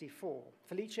 1464.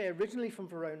 Felice, originally from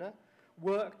Verona,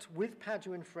 worked with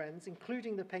Paduan friends,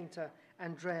 including the painter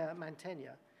Andrea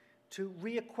Mantegna, to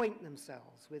reacquaint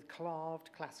themselves with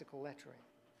carved classical lettering.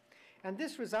 And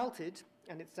this resulted,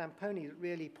 and it's Zamponi that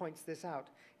really points this out,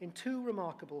 in two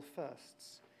remarkable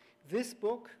firsts. This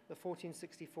book, the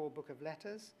 1464 Book of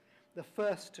Letters, the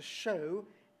first to show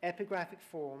epigraphic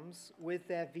forms with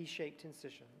their V-shaped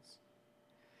incisions.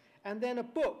 And then a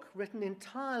book written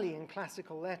entirely in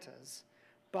classical letters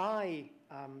by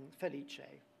Felice.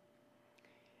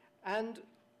 And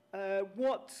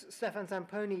what Stefan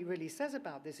Zamponi really says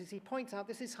about this is he points out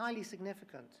this is highly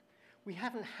significant. We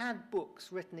haven't had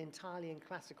books written entirely in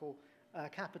classical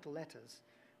capital letters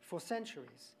for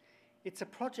centuries. It's a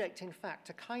project, in fact,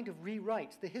 to kind of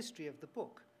rewrite the history of the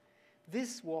book.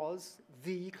 This was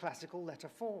the classical letter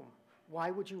form. Why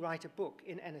would you write a book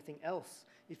in anything else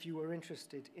if you were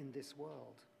interested in this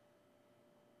world?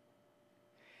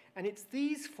 And it's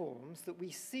these forms that we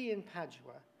see in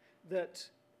Padua that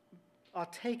are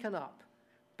taken up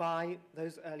by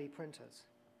those early printers.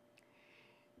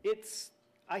 It's,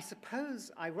 I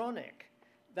suppose, ironic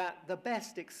that the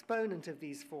best exponent of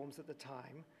these forms at the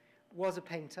time was a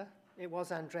painter. It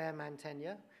was Andrea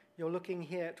Mantegna. You're looking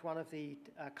here at one of the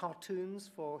cartoons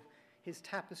for his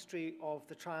tapestry of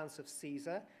the triumphs of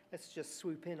Caesar. Let's just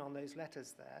swoop in on those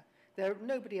letters there.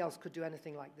 Nobody else could do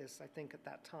anything like this, I think, at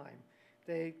that time.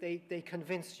 They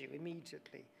convinced you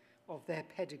immediately of their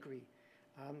pedigree.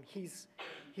 He's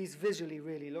visually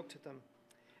really looked at them.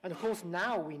 And of course,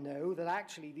 now we know that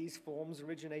actually these forms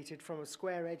originated from a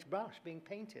square-edged brush being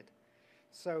painted.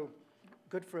 So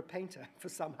good for a painter for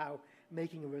somehow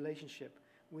making a relationship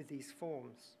with these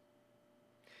forms.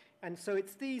 And so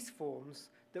it's these forms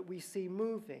that we see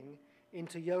moving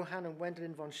into Johann and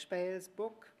Wendelin von Speer's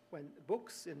books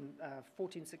in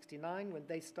 1469 when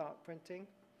they start printing.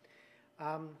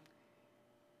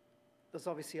 There's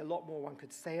obviously a lot more one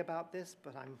could say about this,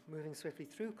 but I'm moving swiftly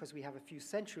through because we have a few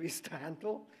centuries to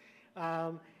handle.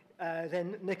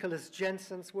 Then Nicholas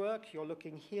Jensen's work. You're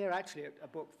looking here actually at a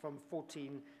book from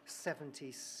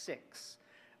 1476,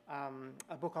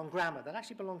 a book on grammar that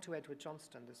actually belonged to Edward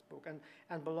Johnston, this book,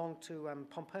 and belonged to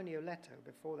Pomponio Leto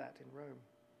before that in Rome.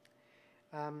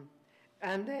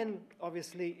 And then,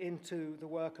 obviously, into the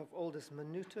work of Aldus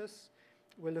Manutius.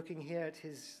 We're looking here at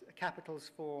his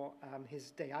capitals for his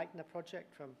De Aetna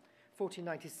project from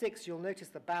 1496. You'll notice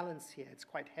the balance here. It's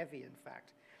quite heavy, in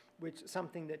fact, which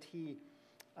something that he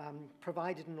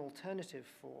provided an alternative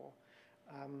for.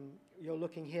 You're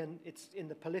looking here, it's in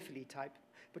the polyphily type,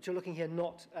 but you're looking here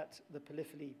not at the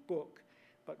polyphily book,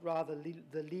 but rather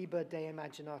the Liber de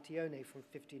Imaginatione from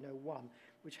 1501,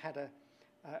 which had a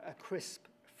crisp,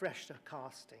 fresher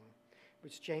casting,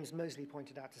 which James Moseley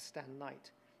pointed out to Stan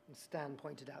Knight, and Stan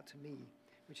pointed out to me,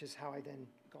 which is how I then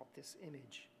got this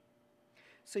image.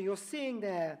 So you're seeing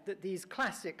there that these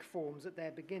classic forms at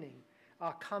their beginning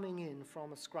are coming in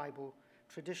from a scribal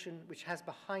tradition, which has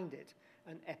behind it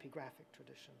an epigraphic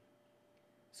tradition.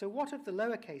 So what of the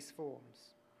lowercase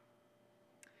forms?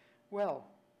 Well,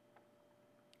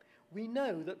 we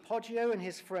know that Poggio and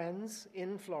his friends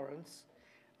in Florence,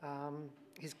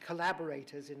 his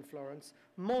collaborators in Florence,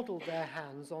 modeled their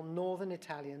hands on northern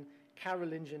Italian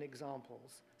Carolingian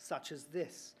examples, such as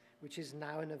this, which is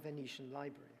now in a Venetian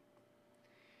library.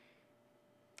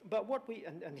 But what we,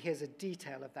 and here's a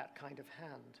detail of that kind of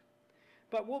hand.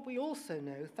 But what we also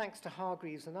know, thanks to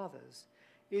Hargreaves and others,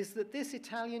 is that this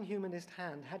Italian humanist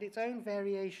hand had its own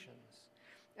variations,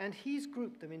 and he's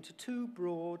grouped them into two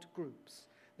broad groups.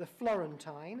 The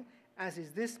Florentine, as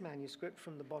is this manuscript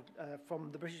from the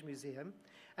British Museum,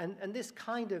 and this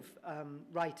kind of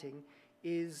writing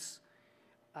is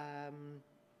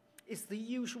the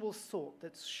usual sort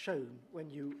that's shown when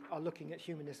you are looking at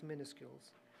humanist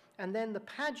minuscules. And then the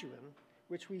Paduan,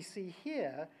 which we see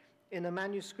here in a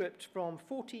manuscript from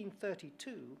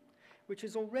 1432, which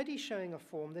is already showing a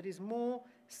form that is more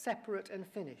separate and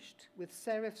finished, with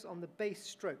serifs on the base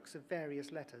strokes of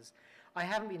various letters. I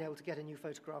haven't been able to get a new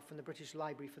photograph from the British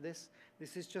Library for this.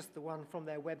 This is just the one from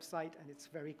their website, and it's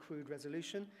very crude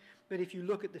resolution. But if you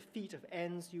look at the feet of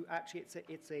N's, you actually,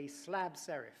 it's a slab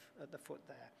serif at the foot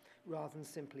there, rather than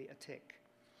simply a tick.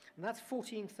 And that's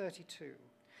 1432.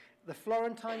 The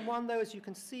Florentine one, though, as you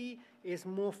can see, is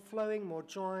more flowing, more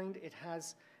joined. It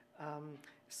has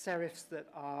serifs that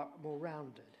are more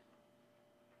rounded.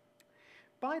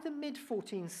 By the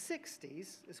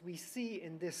mid-1460s, as we see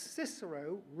in this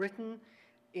Cicero written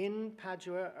in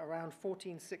Padua around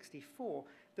 1464,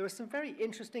 there are some very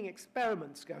interesting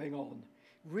experiments going on,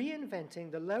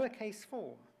 reinventing the lowercase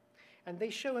form. And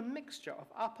they show a mixture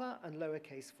of upper and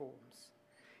lowercase forms.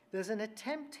 There's an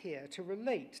attempt here to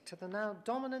relate to the now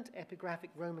dominant epigraphic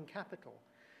Roman capital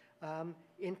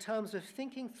in terms of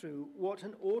thinking through what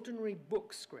an ordinary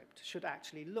book script should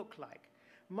actually look like,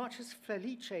 much as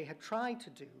Felice had tried to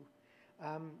do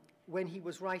when he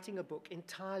was writing a book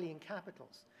entirely in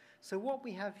capitals. So what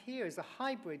we have here is a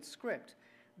hybrid script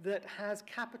that has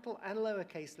capital and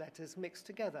lowercase letters mixed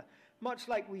together, much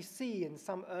like we see in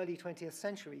some early 20th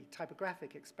century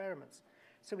typographic experiments.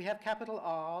 So we have capital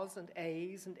R's and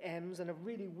A's and M's and a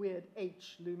really weird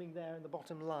H looming there in the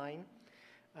bottom line.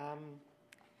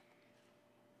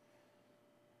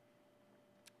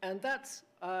 And that's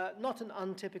not an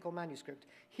untypical manuscript.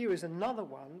 Here is another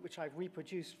one, which I've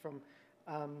reproduced from,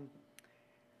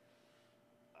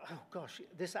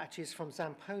 this actually is from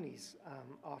Zamponi's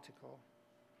article.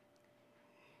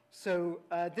 So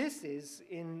this is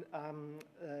in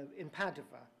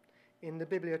Padua, in the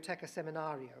Biblioteca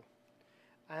Seminario.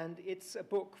 And it's a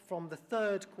book from the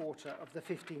 3rd quarter of the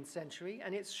 15th century,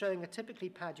 and it's showing a typically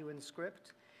Paduan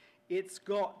script. It's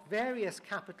got various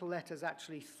capital letters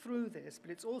actually through this, but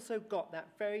it's also got that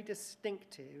very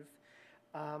distinctive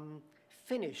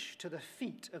finish to the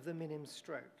feet of the minim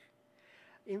stroke.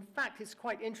 In fact, it's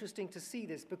quite interesting to see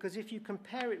this, because if you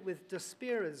compare it with de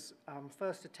Spira's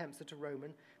first attempts at a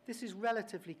Roman, this is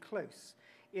relatively close.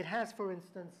 It has, for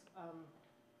instance,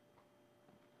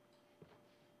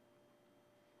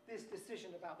 this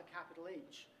decision about the capital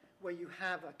H, where you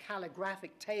have a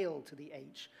calligraphic tail to the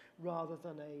H rather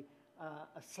than a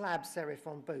slab serif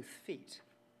on both feet.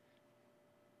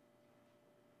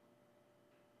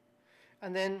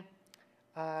 And then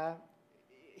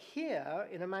here,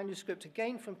 in a manuscript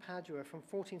again from Padua from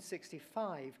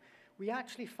 1465, we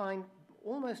actually find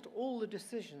almost all the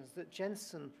decisions that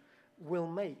Jensen will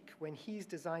make when he's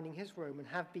designing his Roman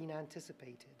have been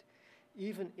anticipated,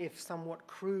 even if somewhat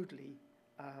crudely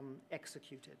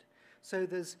executed. So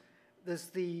there's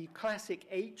the classic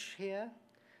H here,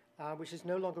 which is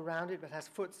no longer rounded but has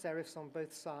foot serifs on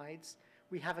both sides.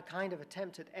 We have a kind of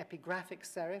attempt at epigraphic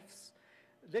serifs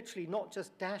literally not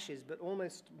just dashes, but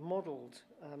almost modeled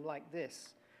like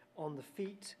this on the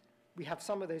feet. We have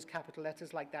some of those capital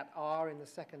letters like that R in the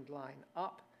second line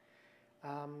up.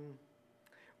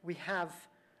 We have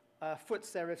foot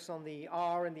serifs on the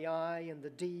R and the I and the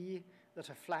D that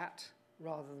are flat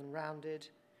rather than rounded.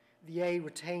 The A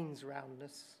retains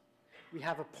roundness. We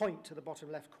have a point to the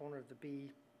bottom left corner of the B.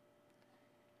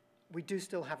 We do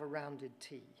still have a rounded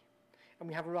T. And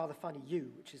we have a rather funny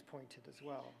U, which is pointed as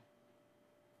well.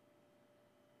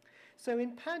 So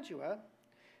in Padua,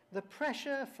 the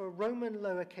pressure for Roman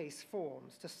lowercase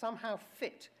forms to somehow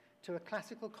fit to a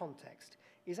classical context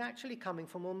is actually coming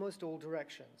from almost all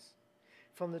directions.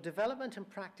 From the development and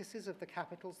practices of the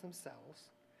capitals themselves,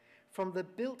 from the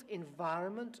built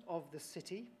environment of the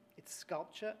city, its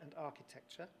sculpture and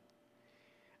architecture,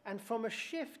 and from a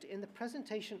shift in the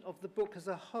presentation of the book as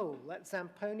a whole that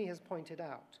Zamponi has pointed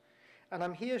out. And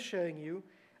I'm here showing you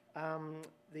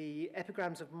the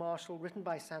epigrams of Martial written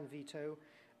by San Vito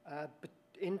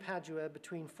in Padua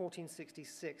between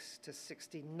 1466 to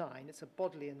 69. It's a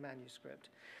Bodleian manuscript.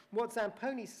 What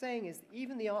Zamponi's saying is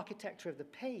even the architecture of the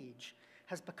page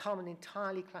has become an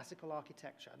entirely classical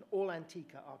architecture, an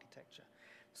all-antica architecture.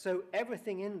 So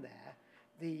everything in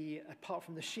there, apart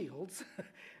from the shields,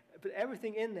 but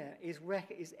everything in there is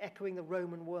echoing the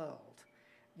Roman world.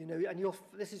 You know, and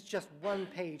this is just one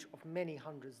page of many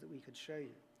hundreds that we could show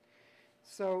you.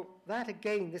 So that,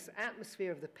 again, this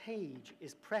atmosphere of the page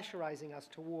is pressurizing us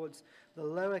towards the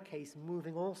lowercase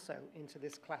moving also into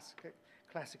this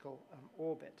classical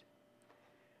orbit.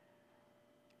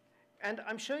 And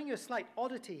I'm showing you a slight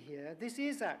oddity here. This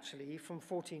is actually from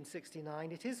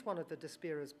 1469. It is one of the De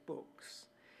Spira's books.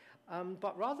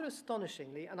 But rather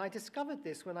astonishingly, and I discovered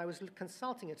this when I was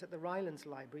consulting it at the Rylands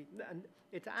Library, and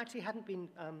it actually hadn't been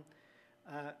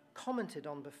commented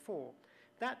on before.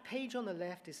 That page on the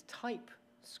left is type.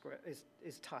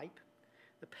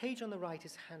 The page on the right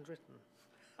is handwritten.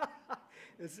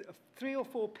 There's 3 or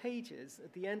 4 pages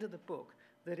at the end of the book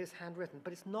that is handwritten,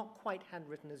 but it's not quite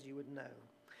handwritten as you would know.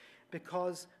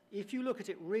 Because if you look at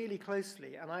it really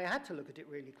closely, and I had to look at it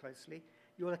really closely,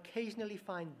 you'll occasionally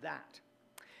find that.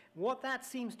 What that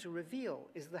seems to reveal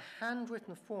is the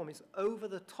handwritten form is over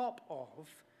the top of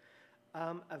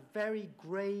a very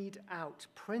grayed out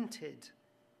printed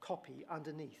copy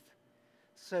underneath.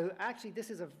 So actually this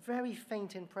is a very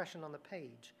faint impression on the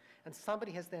page, and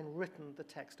somebody has then written the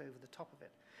text over the top of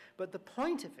it. But the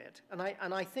point of it,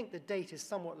 and I think the date is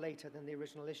somewhat later than the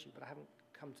original issue, but I haven't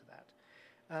come to that.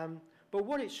 But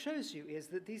what it shows you is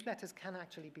that these letters can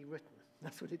actually be written.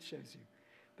 That's what it shows you,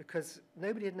 because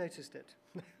nobody had noticed it.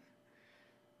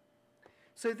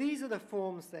 So these are the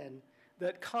forms then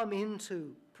that come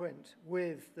into print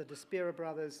with the De Spira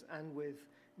brothers and with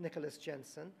Nicholas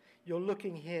Jensen. You're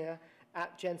looking here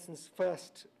at Jensen's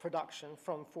first production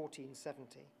from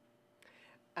 1470.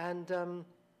 And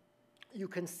you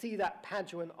can see that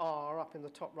Paduan R up in the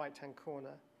top right-hand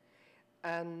corner.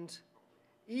 And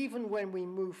even when we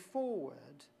move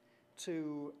forward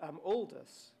to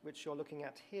Aldous, which you're looking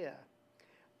at here,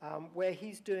 where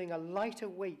he's doing a lighter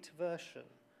weight version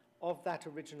of that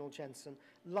original Jensen,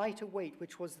 lighter weight,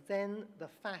 which was then the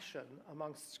fashion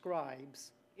amongst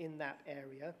scribes in that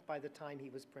area by the time he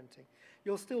was printing.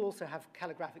 You'll still also have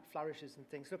calligraphic flourishes and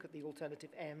things. Look at the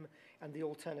alternative M and the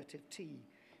alternative T,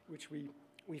 which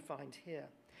we find here.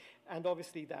 And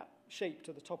obviously that shape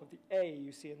to the top of the A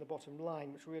you see in the bottom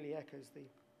line, which really echoes the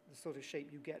sort of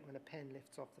shape you get when a pen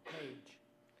lifts off the page.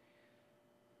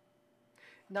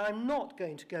 Now, I'm not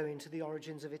going to go into the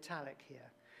origins of italic here,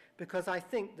 because I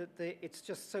think that it's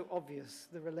just so obvious,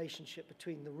 the relationship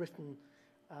between the written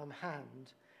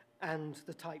hand and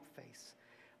the typeface.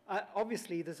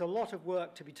 Obviously, there's a lot of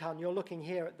work to be done. You're looking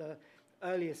here at the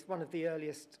earliest, one of the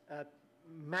earliest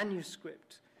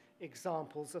manuscript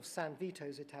examples of San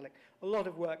Vito's italic. A lot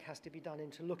of work has to be done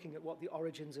into looking at what the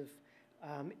origins of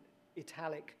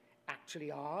italic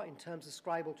actually are in terms of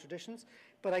scribal traditions.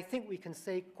 But I think we can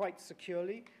say quite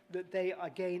securely that they,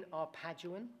 again, are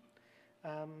Paduan.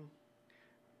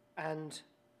 And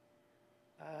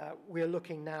we're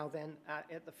looking now then at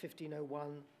the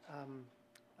 1501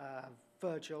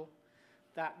 Virgil.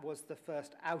 That was the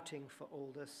first outing for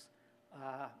Aldous,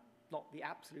 not the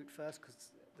absolute first,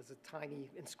 because there's a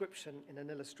tiny inscription in an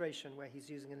illustration where he's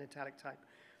using an italic type,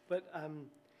 but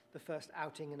the first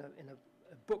outing in a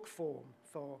book form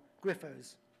for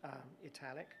Griffo's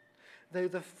italic. Though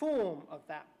the form of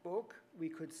that book, we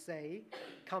could say,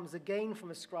 comes again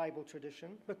from a scribal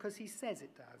tradition, because he says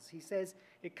it does. He says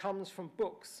it comes from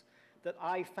books that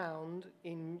I found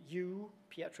in you,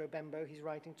 Pietro Bembo, he's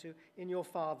writing to, in your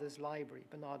father's library,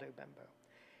 Bernardo Bembo.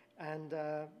 And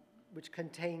which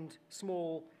contained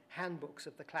small handbooks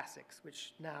of the classics,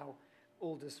 which now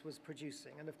Aldous was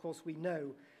producing. And of course, we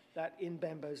know that in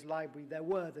Bembo's library there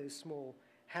were those small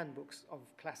handbooks of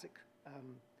classic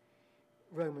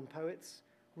Roman poets,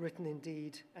 written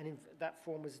indeed, and that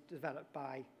form was developed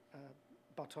by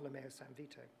Bartolomeo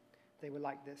Sanvito. They were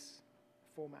like this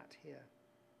format here.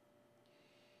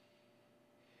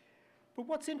 But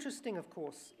what's interesting, of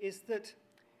course, is that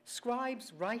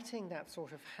scribes writing that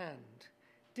sort of hand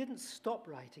didn't stop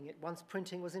writing it once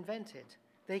printing was invented.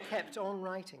 They kept on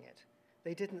writing it.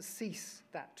 They didn't cease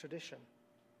that tradition.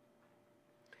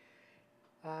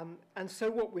 And so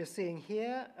what we're seeing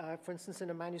here, for instance, in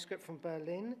a manuscript from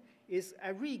Berlin, is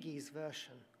Arrighi's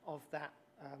version of that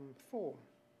form.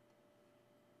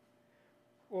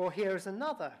 Or here is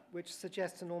another, which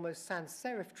suggests an almost sans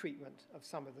serif treatment of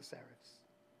some of the serifs.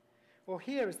 Or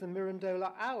here is the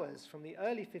Mirandola Hours from the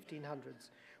early 1500s,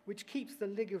 which keeps the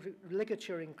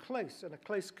ligaturing close and a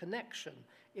close connection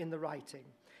in the writing,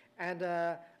 and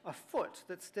a foot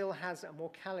that still has a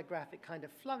more calligraphic kind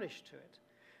of flourish to it.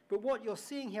 But what you're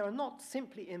seeing here are not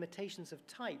simply imitations of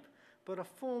type, but a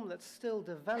form that's still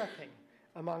developing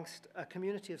amongst a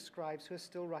community of scribes who are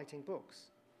still writing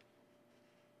books.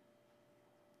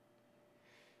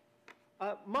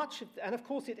 And of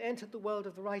course it entered the world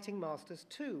of the writing masters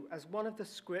too, as one of the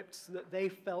scripts that they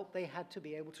felt they had to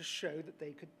be able to show that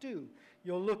they could do.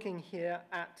 You're looking here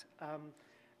at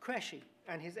Cresci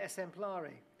and his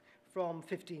Esemplare from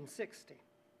 1560.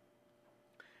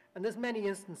 And there's many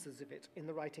instances of it in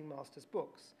the writing masters'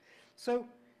 books. So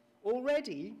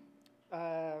already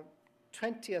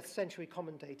 20th century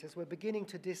commentators were beginning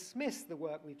to dismiss the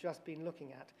work we've just been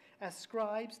looking at as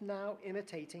scribes now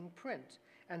imitating print,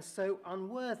 and so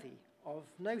unworthy of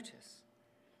notice.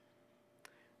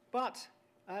 But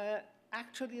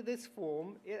actually this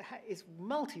form is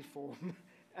multiform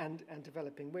and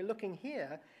developing. We're looking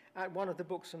here at one of the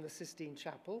books from the Sistine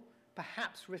Chapel,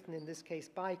 perhaps written in this case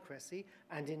by Cresci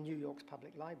and in New York's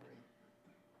Public Library.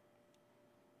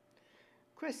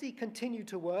 Cresci continued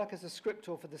to work as a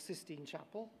scriptor for the Sistine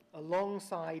Chapel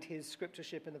alongside his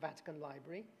scriptorship in the Vatican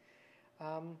Library.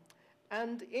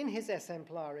 And in his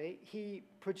Esemplare, he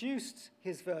produced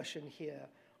his version here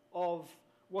of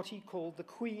what he called the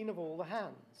Queen of all the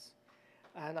Hands.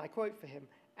 And I quote for him,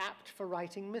 "apt for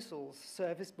writing missals,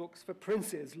 service books for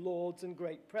princes, lords, and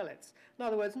great prelates." In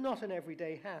other words, not an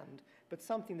everyday hand, but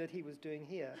something that he was doing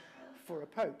here for a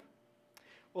pope.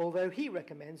 Although he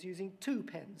recommends using 2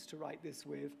 pens to write this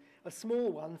with, a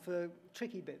small one for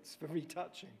tricky bits, for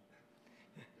retouching.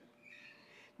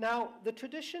 Now, the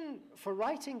tradition for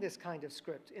writing this kind of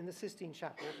script in the Sistine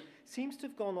Chapel seems to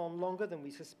have gone on longer than we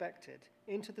suspected,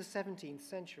 into the 17th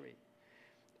century.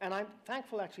 And I'm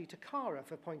thankful actually to Cara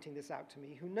for pointing this out to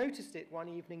me, who noticed it one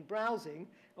evening browsing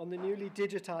on the newly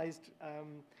digitized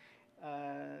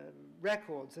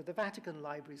records of the Vatican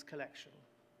Library's collection.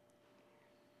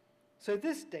 So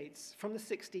this dates from the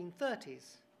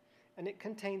 1630s, and it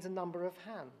contains a number of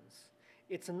hands.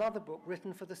 It's another book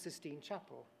written for the Sistine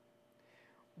Chapel.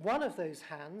 One of those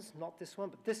hands, not this one,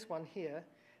 but this one here,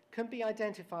 can be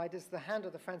identified as the hand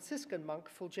of the Franciscan monk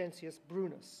Fulgentius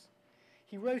Brunus.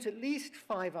 He wrote at least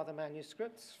 5 other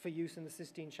manuscripts for use in the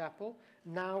Sistine Chapel,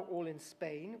 now all in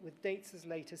Spain, with dates as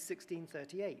late as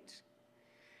 1638.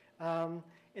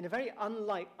 In a very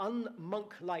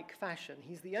un-monk-like fashion,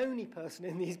 he's the only person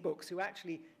in these books who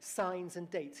actually signs and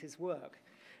dates his work.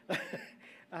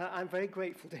 I'm very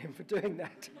grateful to him for doing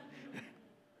that.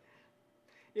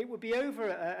 It would be over,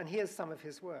 and here's some of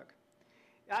his work.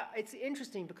 It's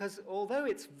interesting because although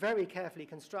it's very carefully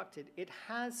constructed, it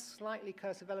has slightly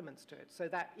cursive elements to it. So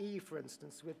that E, for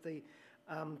instance, with the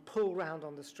pull round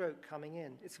on the stroke coming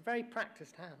in. It's a very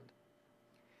practiced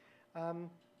hand.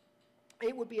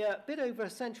 It would be a bit over a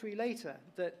century later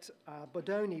that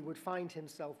Bodoni would find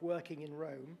himself working in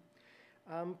Rome.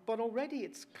 But already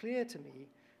it's clear to me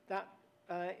that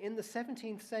in the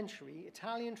 17th century,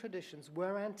 Italian traditions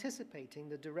were anticipating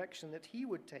the direction that he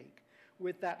would take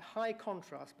with that high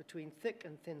contrast between thick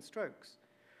and thin strokes.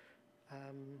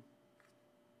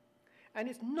 And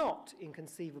it's not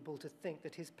inconceivable to think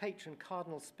that his patron,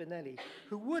 Cardinal Spinelli,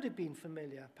 who would have been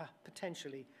familiar,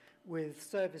 potentially, with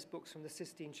service books from the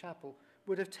Sistine Chapel,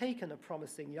 would have taken a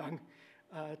promising young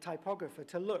typographer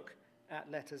to look at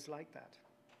letters like that.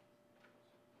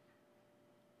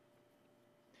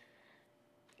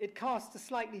 It casts a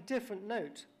slightly different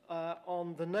note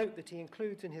on the note that he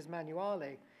includes in his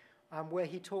Manuale, where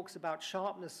he talks about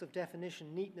sharpness of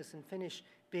definition, neatness, and finish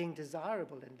being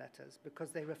desirable in letters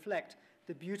because they reflect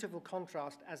the beautiful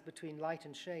contrast as between light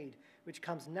and shade, which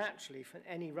comes naturally from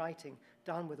any writing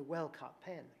done with a well-cut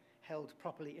pen, held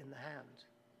properly in the hand.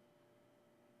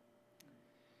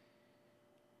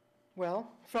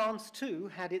 Well, France too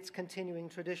had its continuing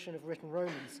tradition of written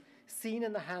Romans, seen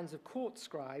in the hands of court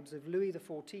scribes of Louis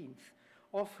XIV,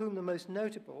 of whom the most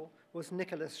notable was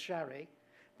Nicolas Jarret,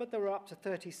 but there were up to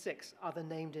 36 other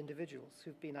named individuals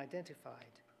who've been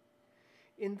identified.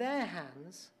 In their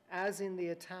hands, as in the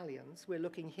Italians, we're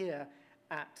looking here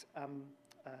at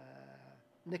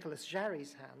Nicolas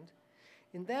Jarret's hand,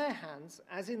 in their hands,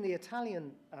 as in the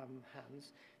Italian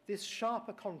hands, this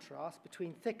sharper contrast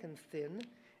between thick and thin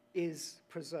is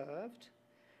preserved,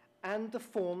 and the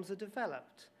forms are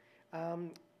developed.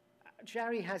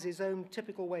 Jarret has his own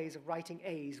typical ways of writing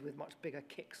A's with much bigger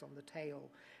kicks on the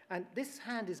tail, and this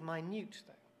hand is minute,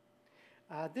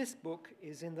 though. This book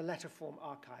is in the letterform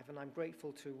archive, and I'm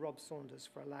grateful to Rob Saunders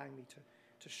for allowing me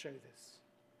to show this.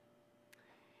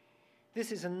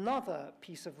 This is another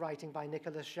piece of writing by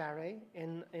Nicolas Jarret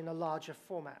in a larger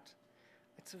format.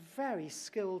 It's a very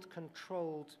skilled,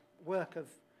 controlled work of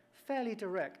fairly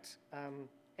direct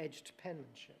edged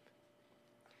penmanship.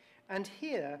 And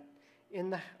here,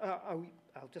 I'll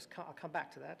come back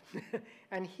to that.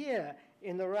 And here,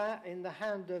 in the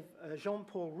hand of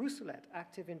Jean-Paul Rousselet,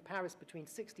 active in Paris between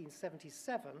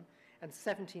 1677 and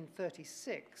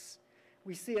 1736,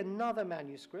 we see another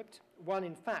manuscript, one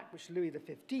in fact which Louis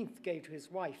XV gave to his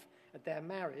wife at their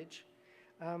marriage.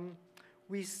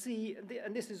 We see,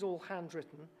 and this is all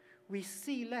handwritten, we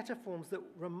see letter forms that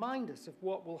remind us of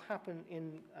what will happen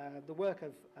in the work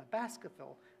of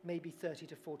Baskerville maybe 30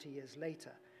 to 40 years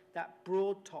later. That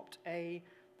broad-topped A,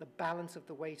 the balance of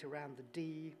the weight around the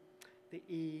D, the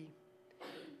E.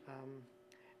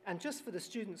 And just for the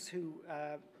students who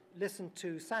listened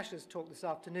to Sasha's talk this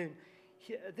afternoon,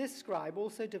 this scribe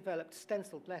also developed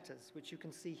stenciled letters, which you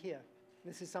can see here.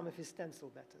 This is some of his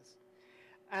stenciled letters.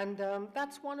 And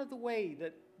that's one of the ways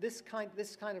that this kind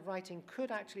of writing could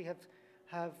actually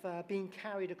have been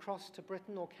carried across to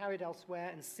Britain or carried elsewhere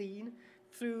and seen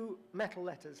through metal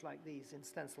letters like these in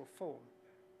stencil form.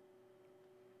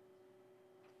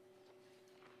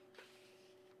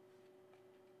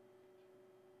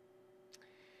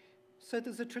 So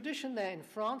there's a tradition there in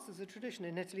France, there's a tradition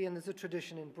in Italy, and there's a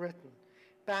tradition in Britain.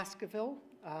 Baskerville,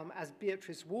 as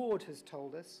Beatrice Ward has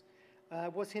told us,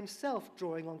 was himself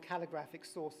drawing on calligraphic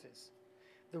sources.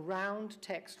 The round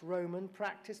text Roman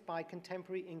practiced by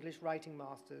contemporary English writing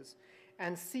masters,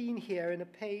 and seen here in a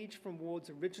page from Ward's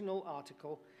original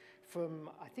article from,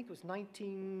 I think it was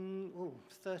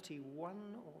 1931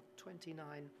 or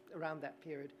 29, around that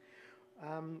period,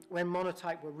 when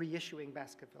Monotype were reissuing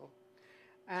Baskerville.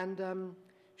 And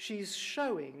she's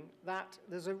showing that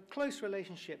there's a close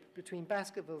relationship between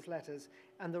Baskerville's letters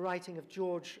and the writing of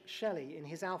George Shelley in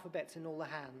his Alphabets in All the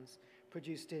Hands,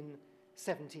 produced in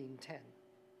 1710.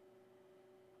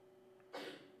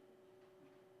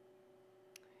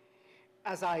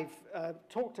 As I've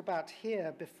talked about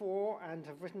here before and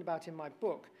have written about in my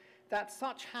book, that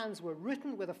such hands were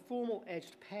written with a formal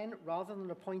edged pen rather than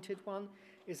a pointed one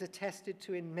is attested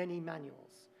to in many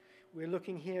manuals. We're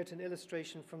looking here at an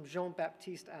illustration from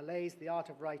Jean-Baptiste Allay's The Art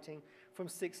of Writing from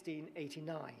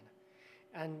 1689.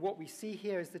 And what we see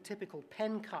here is the typical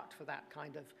pen cut for that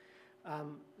kind of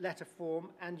letter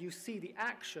form, and you see the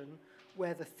action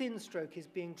where the thin stroke is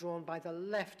being drawn by the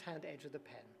left-hand edge of the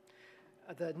pen.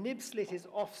 The nib slit is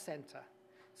off-center,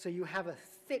 so you have a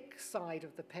thick side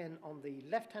of the pen on the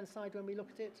left-hand side when we look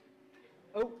at it.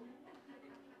 Oh,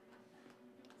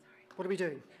 what are we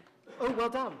doing? Oh, well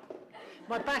done.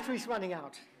 My battery's running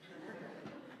out.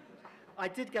 I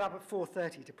did get up at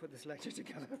 4:30 to put this lecture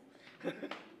together.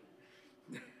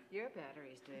 Your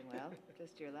battery's doing well,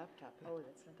 just your laptop. Oh,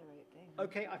 that's not the right thing.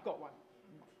 Okay, I've got one.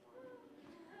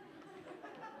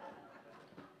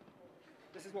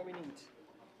 This is what we need.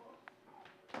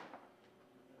 Oh,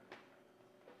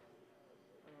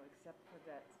 except for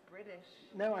that British.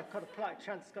 No, I've got a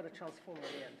got a transformer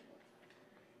at the end.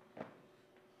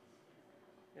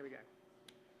 There we go.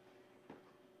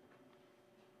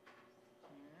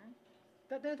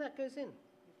 That goes in.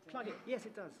 Plug it. Yes,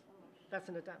 it does. That's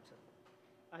an adapter.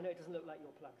 I know it doesn't look like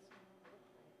your plugs.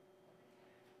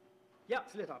 Yeah,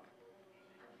 it's lit up.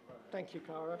 Thank you,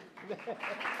 Cara.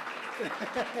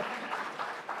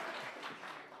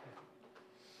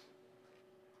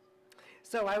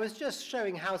 So I was just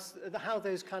showing how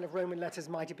those kind of Roman letters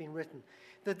might have been written.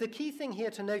 The key thing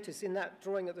here to notice in that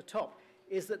drawing at the top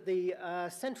is that the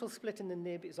central split in the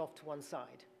nib is off to one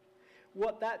side.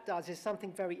 What that does is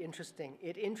something very interesting.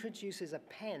 It introduces a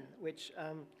pen, which,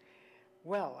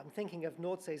 well, I'm thinking of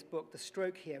Nordse's book, The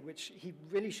Stroke here, which he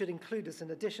really should include as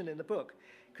an addition in the book,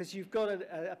 because you've got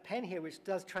a pen here which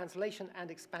does translation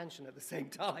and expansion at the same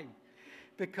time,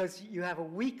 because you have a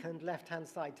weakened left-hand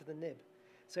side to the nib.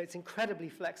 So it's incredibly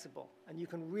flexible, and you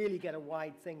can really get a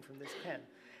wide thing from this pen.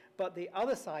 But the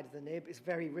other side of the nib is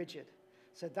very rigid.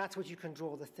 So that's what you can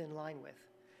draw the thin line with.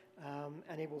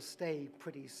 And it will stay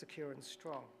pretty secure and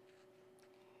strong.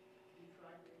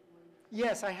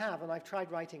 Yes, I have, and I've tried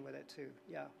writing with it too,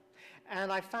 yeah. And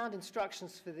I found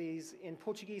instructions for these in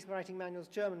Portuguese writing manuals,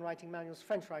 German writing manuals,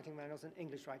 French writing manuals, and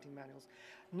English writing manuals.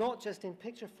 Not just in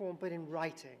picture form, but in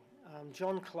writing.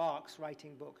 John Clarke's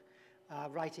writing book,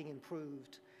 Writing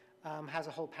Improved, has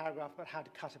a whole paragraph about how to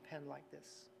cut a pen like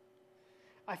this.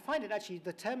 I find it actually,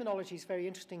 the terminology is very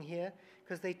interesting here,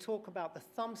 because they talk about the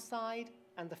thumb side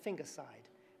and the finger side.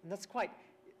 And that's quite,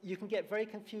 you can get very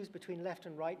confused between left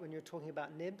and right when you're talking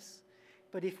about nibs.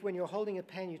 But if when you're holding a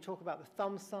pen, you talk about the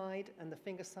thumb side and the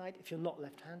finger side, if you're not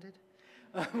left-handed,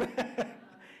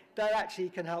 that actually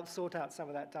can help sort out some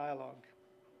of that dialogue.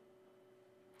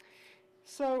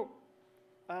 So,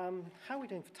 how are we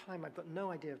doing for time? I've got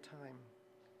no idea of time.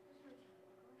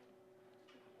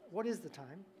 What is the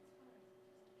time?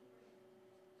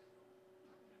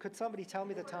 Could somebody tell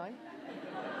me the time?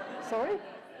 Sorry?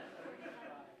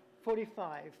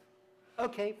 45.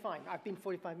 Okay, fine. I've been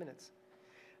 45 minutes.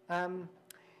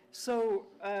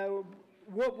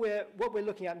 What we're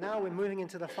looking at now, we're moving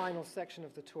into the final section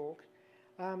of the talk.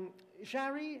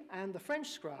 Jarry and the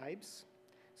French scribes,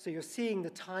 so you're seeing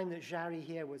the time that Jarry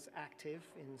here was active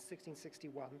in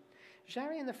 1661.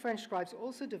 Jarry and the French scribes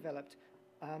also developed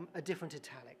a different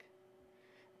italic,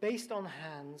 based on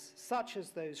hands such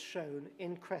as those shown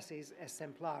in Cressy's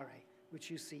Exemplare, which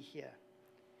you see here.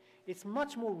 It's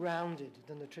much more rounded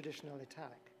than the traditional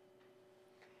italic.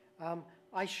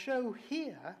 I show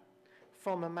here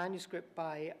from a manuscript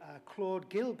by Claude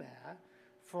Gilbert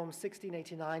from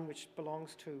 1689, which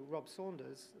belongs to Rob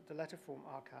Saunders, the letterform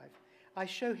archive. I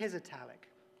show his italic.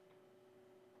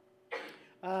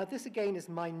 This again is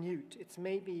minute. It's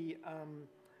maybe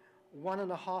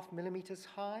 1.5 millimeters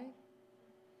high.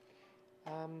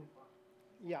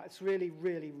 Yeah, it's really,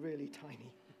 really, really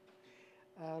tiny.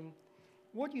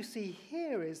 What you see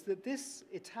here is that this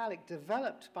italic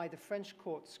developed by the French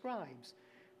court scribes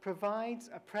provides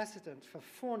a precedent for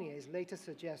Fournier's later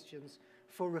suggestions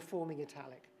for reforming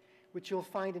italic, which you'll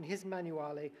find in his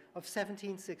Manuale of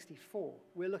 1764.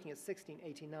 We're looking at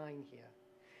 1689 here.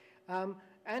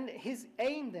 And his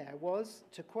aim there was,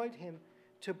 to quote him,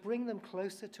 to bring them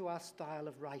closer to our style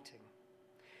of writing.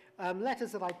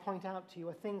 Letters that I point out to you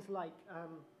are things like the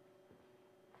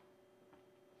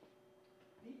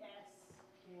S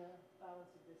here,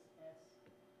 balance of this S,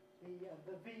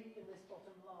 the V in this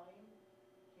bottom line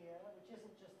here, which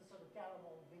isn't just the sort of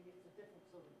Garamond V, it's a different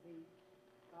sort of V.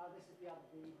 This is the other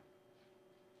V.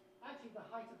 Actually, the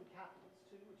height of the capitals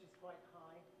too, which is quite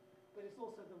high, but it's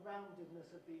also the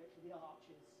roundedness of the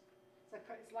arches.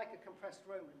 It's like a compressed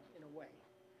Roman in a way.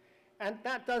 And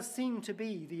that does seem to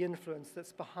be the influence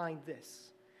that's behind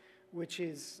this, which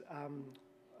is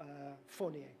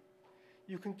Fournier.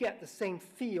 You can get the same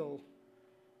feel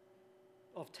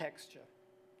of texture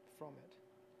from it.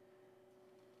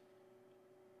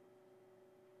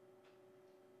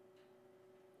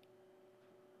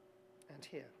 And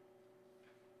here.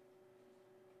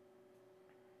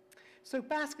 So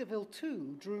Baskerville,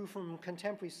 too, drew from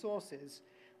contemporary sources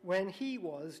when he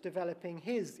was developing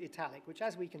his italic, which,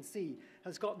 as we can see,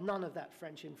 has got none of that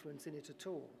French influence in it at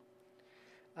all.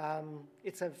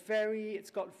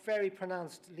 It's got very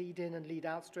pronounced lead-in and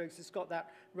lead-out strokes. It's got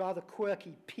that rather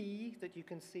quirky P that you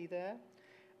can see there.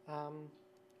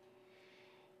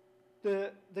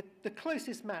 The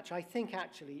closest match, I think,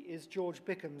 actually, is George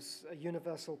Bickham's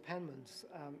Universal Penman's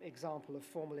example of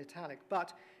formal italic.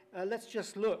 But let's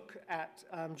just look at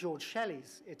George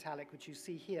Shelley's italic, which you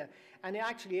see here. And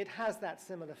it has that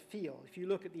similar feel. If you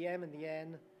look at the M and the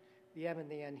N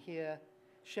here,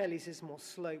 Shelley's is more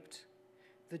sloped.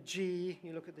 The G,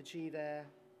 you look at the G there.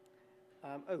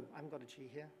 Oh, I haven't got a G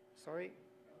here, sorry.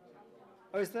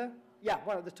 Oh, is there? Yeah,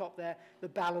 one at the top there. The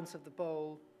balance of the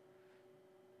bowl.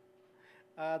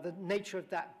 The nature of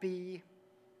that B.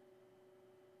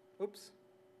 Oops.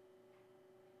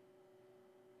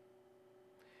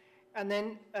 And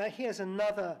then here's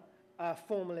another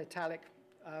formal italic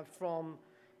from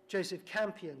Joseph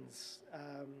Campion's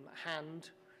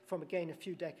hand from, again, a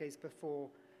few decades before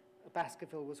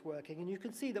Baskerville was working. And you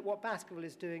can see that what Baskerville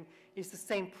is doing is the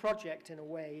same project in a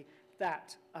way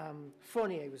that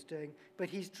Fournier was doing, but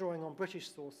he's drawing on British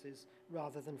sources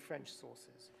rather than French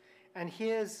sources. And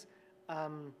here's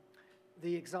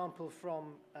the example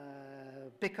from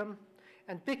Bickham.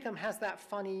 And Bickham has that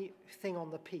funny thing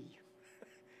on the P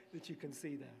that you can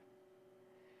see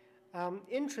there.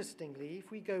 Interestingly,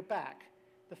 if we go back,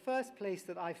 the first place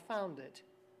that I found it,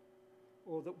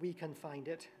 or that we can find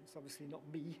it, it's obviously not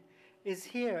me, is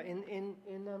here in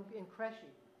Cressy.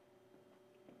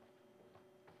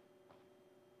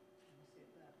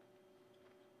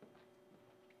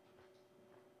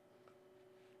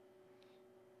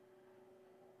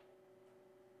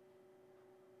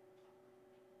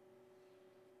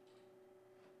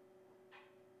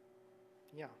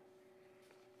 Yeah.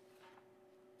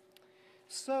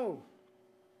 So,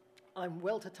 I'm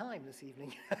well to time this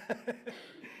evening.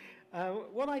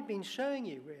 What I've been showing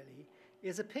you, really,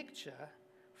 is a picture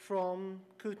from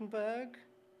Gutenberg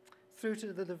through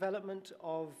to the development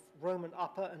of Roman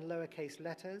upper and lowercase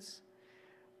letters,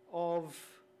 of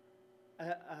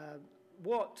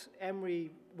what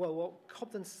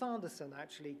Cobden Sanderson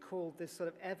actually called this sort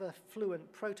of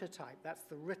ever-fluent prototype, that's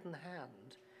the written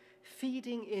hand,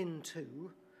 feeding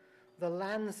into the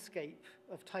landscape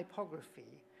of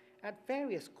typography at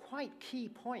various quite key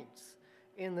points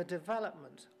in the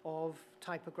development of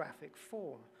typographic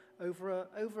form over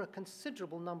a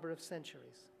considerable number of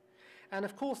centuries. And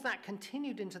of course that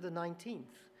continued into the 19th.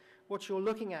 What you're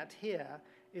looking at here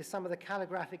is some of the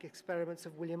calligraphic experiments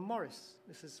of William Morris.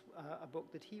 This is a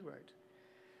book that he wrote.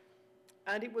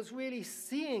 And it was really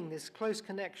seeing this close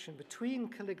connection between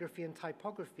calligraphy and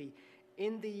typography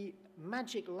in the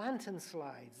magic lantern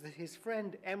slides that his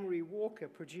friend Emery Walker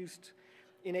produced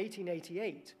in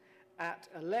 1888 at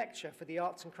a lecture for the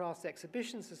Arts and Crafts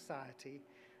Exhibition Society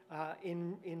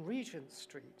in Regent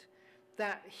Street,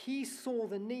 that he saw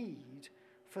the need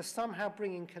for somehow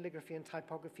bringing calligraphy and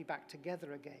typography back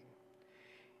together again.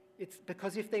 It's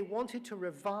because if they wanted to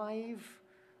revive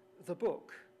the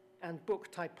book and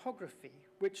book typography,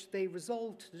 which they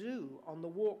resolved to do on the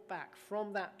walk back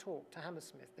from that talk to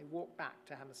Hammersmith. They walked back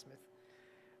to Hammersmith.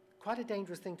 Quite a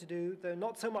dangerous thing to do, though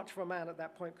not so much for a man at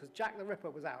that point, because Jack the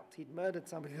Ripper was out. He'd murdered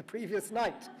somebody the previous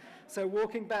night. So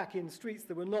walking back in streets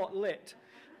that were not lit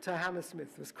to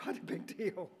Hammersmith was quite a big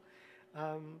deal.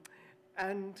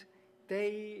 And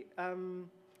they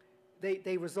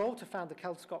resolved to found the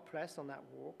Keldscott Press on that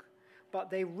walk, but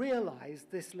they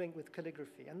realized this link with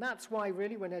calligraphy. And that's why,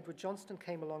 really, when Edward Johnston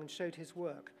came along and showed his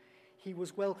work, he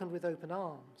was welcomed with open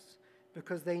arms,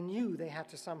 because they knew they had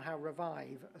to somehow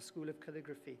revive a school of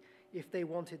calligraphy if they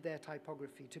wanted their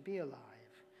typography to be alive.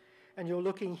 And you're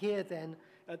looking here, then,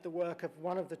 at the work of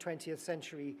one of the 20th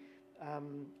century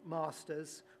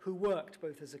masters who worked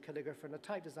both as a calligrapher and a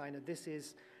type designer. This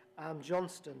is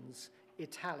Johnston's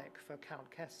italic for Count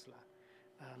Kessler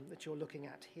that you're looking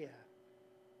at here.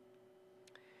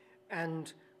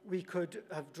 And we could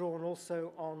have drawn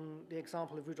also on the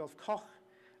example of Rudolf Koch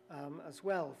as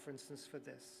well, for instance, for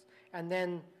this. And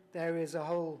then there is a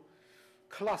whole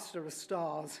cluster of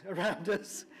stars around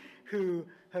us who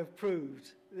have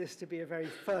proved this to be a very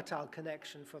fertile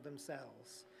connection for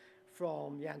themselves,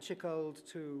 from Jan Schickold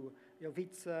to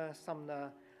Jovica,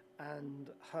 Sumner, and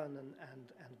Hernan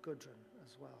and Gudrun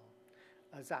as well,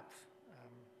 Zapf,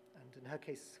 and in her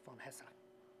case, von Hesse.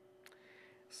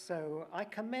 So I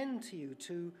commend to you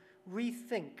to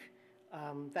rethink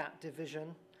that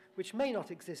division, which may not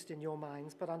exist in your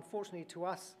minds, but unfortunately to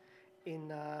us in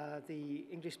the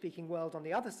English-speaking world on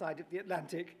the other side of the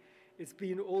Atlantic, it's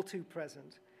been all too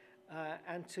present.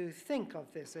 And to think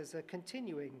of this as a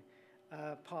continuing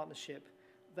partnership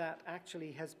that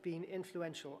actually has been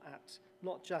influential at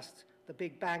not just the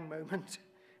Big Bang moment,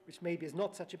 which maybe is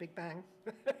not such a big bang,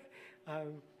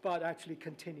 but actually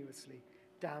continuously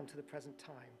down to the present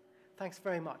time. Thanks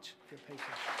very much for your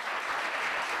patience.